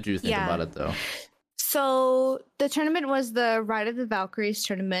 What did you think about it, though? So the tournament was the Ride of the Valkyries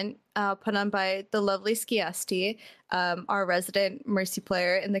tournament, put on by the lovely Skiesti, our resident Mercy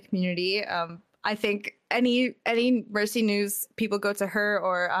player in the community. I think any Mercy news, people go to her,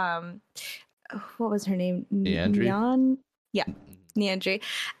 or what was her name? Neandry? Yeah, Neandry.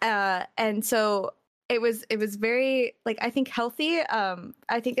 And so it was very, like, I think healthy.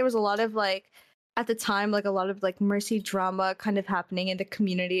 I think there was a lot of like, at the time, like a lot of like Mercy drama kind of happening in the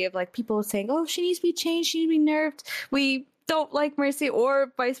community of like people saying, oh, she needs to be changed, she needs to be nerfed, we don't like Mercy,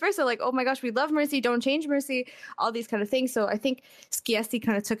 or vice versa, like, oh my gosh, we love Mercy, don't change Mercy, all these kind of things. So I think Skiesti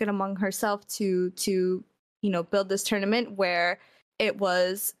kind of took it among herself to build this tournament where it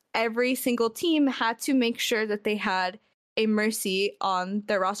was every single team had to make sure that they had a Mercy on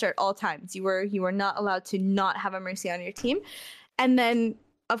their roster at all times. You were not allowed to not have a Mercy on your team. And then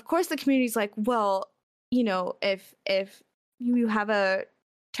of course the community's like, well, if you have a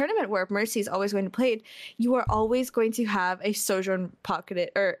tournament where Mercy is always going to play it, you are always going to have a Sojourn pocketed,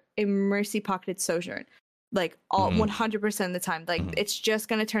 or a Mercy pocketed Sojourn, like all 100% of the time. Like it's just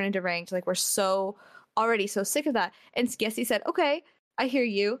going to turn into ranked. Like we're already so sick of that. And Skiesi said, okay, I hear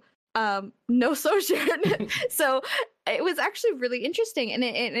you. No Sojourn. So it was actually really interesting, and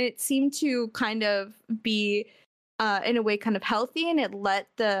it seemed to kind of be in a way kind of healthy, and it let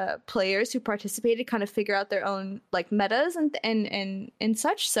the players who participated kind of figure out their own like metas and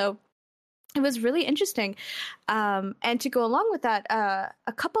such. So it was really interesting. And to go along with that,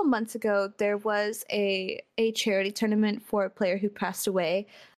 a couple months ago, there was a charity tournament for a player who passed away,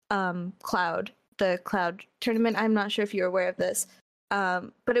 Cloud, the Cloud tournament. I'm not sure if you're aware of this,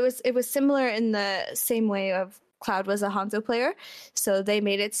 but it was similar in the same way of Cloud was a Hanzo player. So they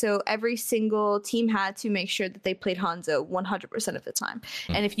made it so every single team had to make sure that they played Hanzo 100% of the time.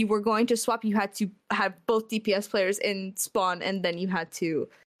 And if you were going to swap, you had to have both DPS players in spawn, and then you had to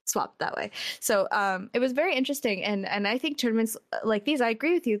swap that way. So it was very interesting, and I think tournaments like these, I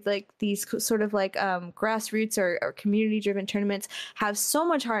agree with you, like these sort of like grassroots or community driven tournaments have so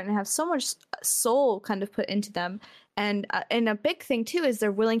much heart and have so much soul kind of put into them. And a big thing too is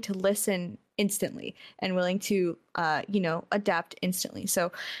they're willing to listen instantly and willing to adapt instantly.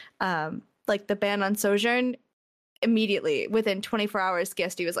 So like the ban on Sojourn, immediately within 24 hours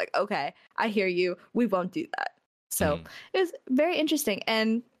GSD was like, okay, I hear you, we won't do that. So it was very interesting.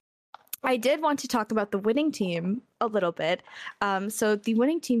 And I did want to talk about the winning team a little bit. So the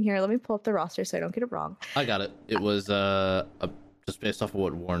winning team here, let me pull up the roster so I don't get it wrong. I got it. It was just based off of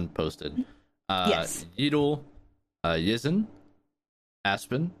what Warren posted. Yes. Yeatle, Yizan,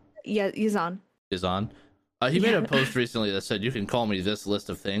 Aspen. Yeah, Yizan. He made a post recently that said, "You can call me this list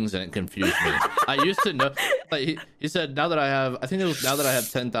of things," and it confused me. I used to know, like he said, now that I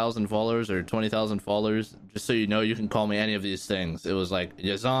have 10,000 followers or 20,000 followers, just so you know, you can call me any of these things. It was like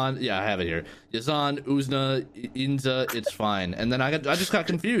Yazan, yeah, I have it here. Yazan, Uzna, Inza, it's fine. And then I just got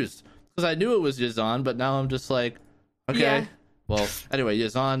confused because I knew it was Yazan, but now I'm just like, okay. Yeah. Well, anyway,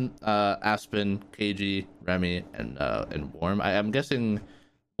 Yazan, Aspen, KG, Remy, and Warm. I'm guessing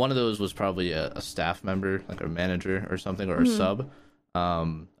one of those was probably a staff member, like a manager or something, or a sub.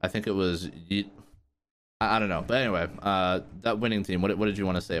 I think it was I don't know, but anyway, that winning team. What did you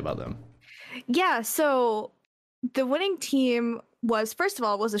want to say about them? Yeah, so the winning team was, first of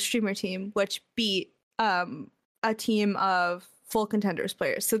all, a streamer team which beat a team of full contenders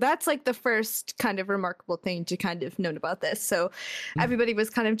players. So that's like the first kind of remarkable thing to kind of note about this. So everybody was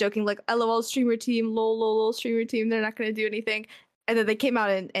kind of joking like, LOL streamer team, lol streamer team, they're not going to do anything. And then they came out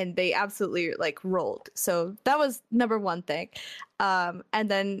and they absolutely like rolled. So that was number one thing. And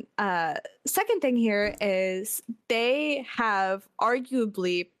then second thing here is they have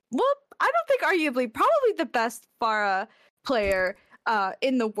arguably, well, I don't think arguably, probably the best Pharah player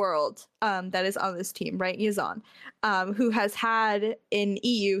in the world that is on this team, right? Yazan, who has had in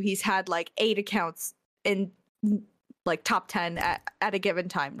EU, he's had like 8 accounts in like top 10 at a given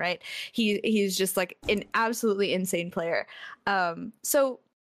time, right? He's just like an absolutely insane player. So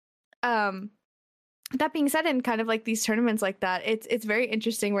that being said, in kind of like these tournaments like that, it's very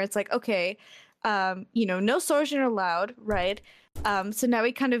interesting where it's like, okay, no Sojourn allowed, right? So now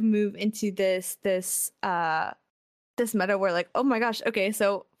we kind of move into this meta where like, oh my gosh, okay,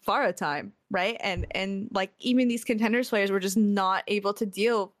 so Pharah time, right? And like even these contenders players were just not able to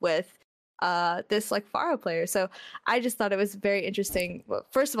deal with this like Pharah player. So I just thought it was very interesting. Well,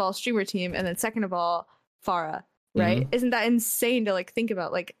 first of all, streamer team, and then second of all, Pharah, right? Isn't that insane to like think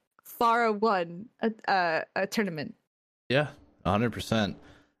about? Like Pharah won a tournament. Yeah, 100%.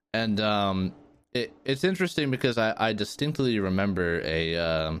 And it's interesting because I distinctly remember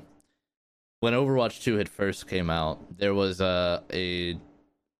when Overwatch 2 had first came out, there was a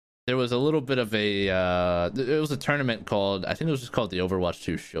little bit of it was a tournament called, I think it was just called the Overwatch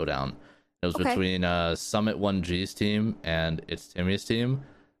 2 Showdown. It was between Summit 1G's team and its Timmy's team,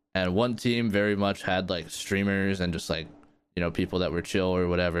 and one team very much had like streamers and just like, people that were chill or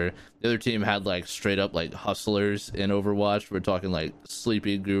whatever. The other team had like straight up like hustlers in Overwatch. We're talking like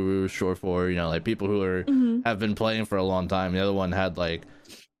Sleepy Guru, Shore4, like people who have been playing for a long time. The other one had like,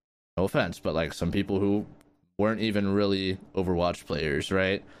 no offense, but like some people who weren't even really Overwatch players,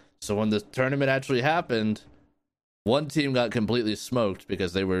 right? So when the tournament actually happened, one team got completely smoked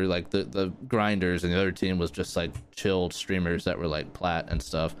because they were like the grinders, and the other team was just like chilled streamers that were like plat and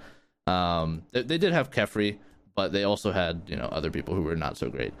stuff. They did have Kefri, but they also had other people who were not so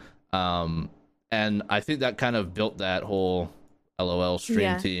great. And I think that kind of built that whole LOL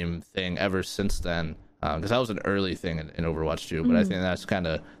stream team thing ever since then, because that was an early thing in Overwatch 2. But I think that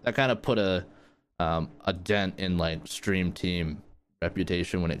kind of put a dent in like stream team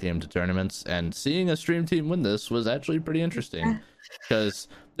reputation when it came to tournaments, and seeing a stream team win this was actually pretty interesting because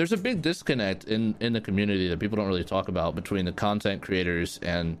there's a big disconnect in the community that people don't really talk about between the content creators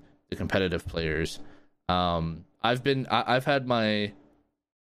and the competitive players. I've had my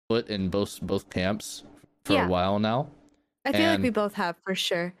foot in both camps for a while now. I feel like we both have, for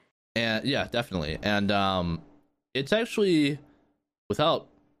sure. And yeah, definitely. And it's actually, without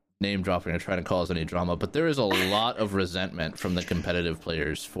name dropping or trying to cause any drama, but there is a lot of resentment from the competitive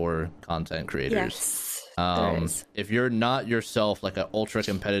players for content creators. Yes, there is. If you're not yourself like an ultra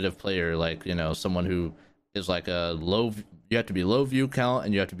competitive player, like, you know, someone who is like you have to be low view count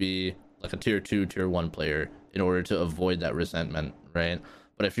and you have to be like a tier 2, tier 1 player in order to avoid that resentment, right?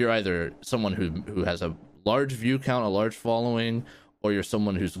 But if you're either someone who has a large view count, a large following, or you're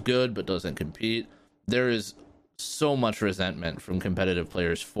someone who's good but doesn't compete, there is so much resentment from competitive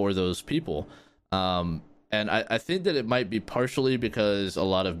players for those people. And I think that it might be partially because a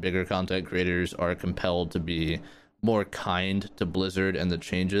lot of bigger content creators are compelled to be more kind to Blizzard and the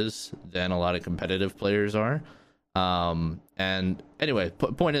changes than a lot of competitive players are. And anyway,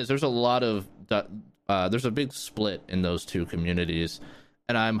 point is, there's a lot of there's a big split in those two communities,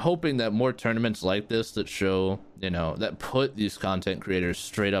 and I'm hoping that more tournaments like this that show, you know, that put these content creators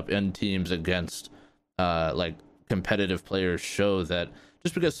straight up in teams against like competitive players, show that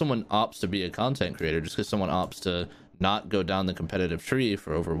just because someone opts to be a content creator, just because someone opts to not go down the competitive tree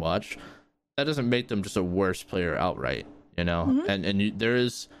for Overwatch, that doesn't make them just a worse player outright, you know. Mm-hmm. And there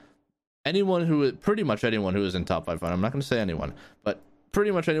is pretty much anyone who is in top 500, I'm not going to say anyone, but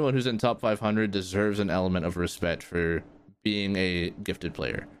pretty much anyone who's in top 500 deserves an element of respect for being a gifted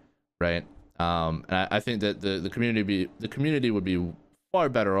player, right? And I think that the community would be far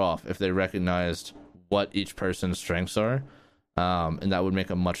better off if they recognized what each person's strengths are, and that would make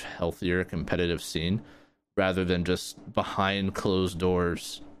a much healthier competitive scene, rather than just behind closed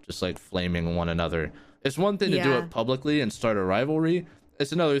doors just like flaming one another. It's one thing to do it publicly and start a rivalry.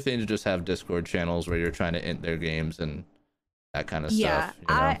 It's another thing to just have Discord channels where you're trying to int their games and that kind of stuff. You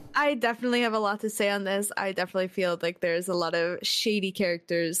know? I definitely have a lot to say on this. I definitely feel like there's a lot of shady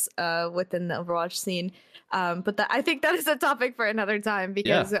characters within the Overwatch scene. But I think that is a topic for another time,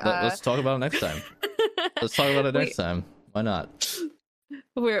 because let's talk about it next time. Let's talk about it next time. Why not?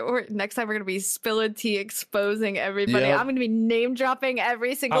 We're next time we're gonna be spilling tea, exposing everybody. Yep. I'm gonna be name dropping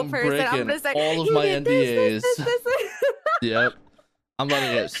every single person. I'm gonna say all of my NDAs. Yep. I'm about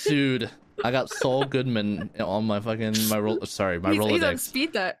to get sued. I got Saul Goodman on my Rolodex. He's on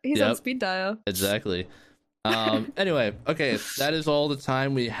speed dial. On speed dial. Exactly. Anyway, okay, that is all the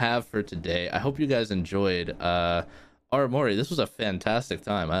time we have for today. I hope you guys enjoyed. Aramori, this was a fantastic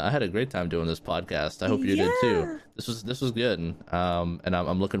time. I had a great time doing this podcast. I hope you did too. This was good, and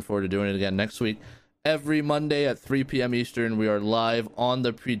I'm looking forward to doing it again next week. Every Monday at 3 p.m. Eastern, we are live on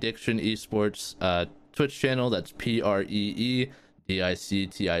the Prediction Esports Twitch channel. That's PREEDICTION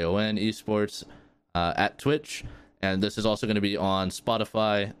Esports at Twitch. And this is also going to be on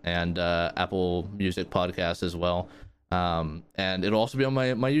Spotify and Apple Music Podcast as well. And it'll also be on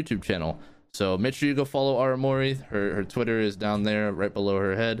my YouTube channel. So make sure you go follow Aramori. Her Twitter is down there right below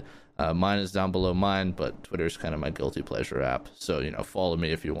her head. Mine is down below mine, but Twitter is kind of my guilty pleasure app. So, you know, follow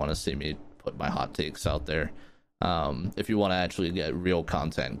me if you want to see me put my hot takes out there. If you want to actually get real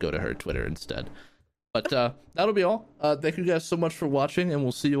content, go to her Twitter instead. But that'll be all. Thank you guys so much for watching, and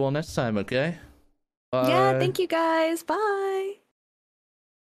we'll see you all next time, okay? Bye. Yeah, thank you guys. Bye.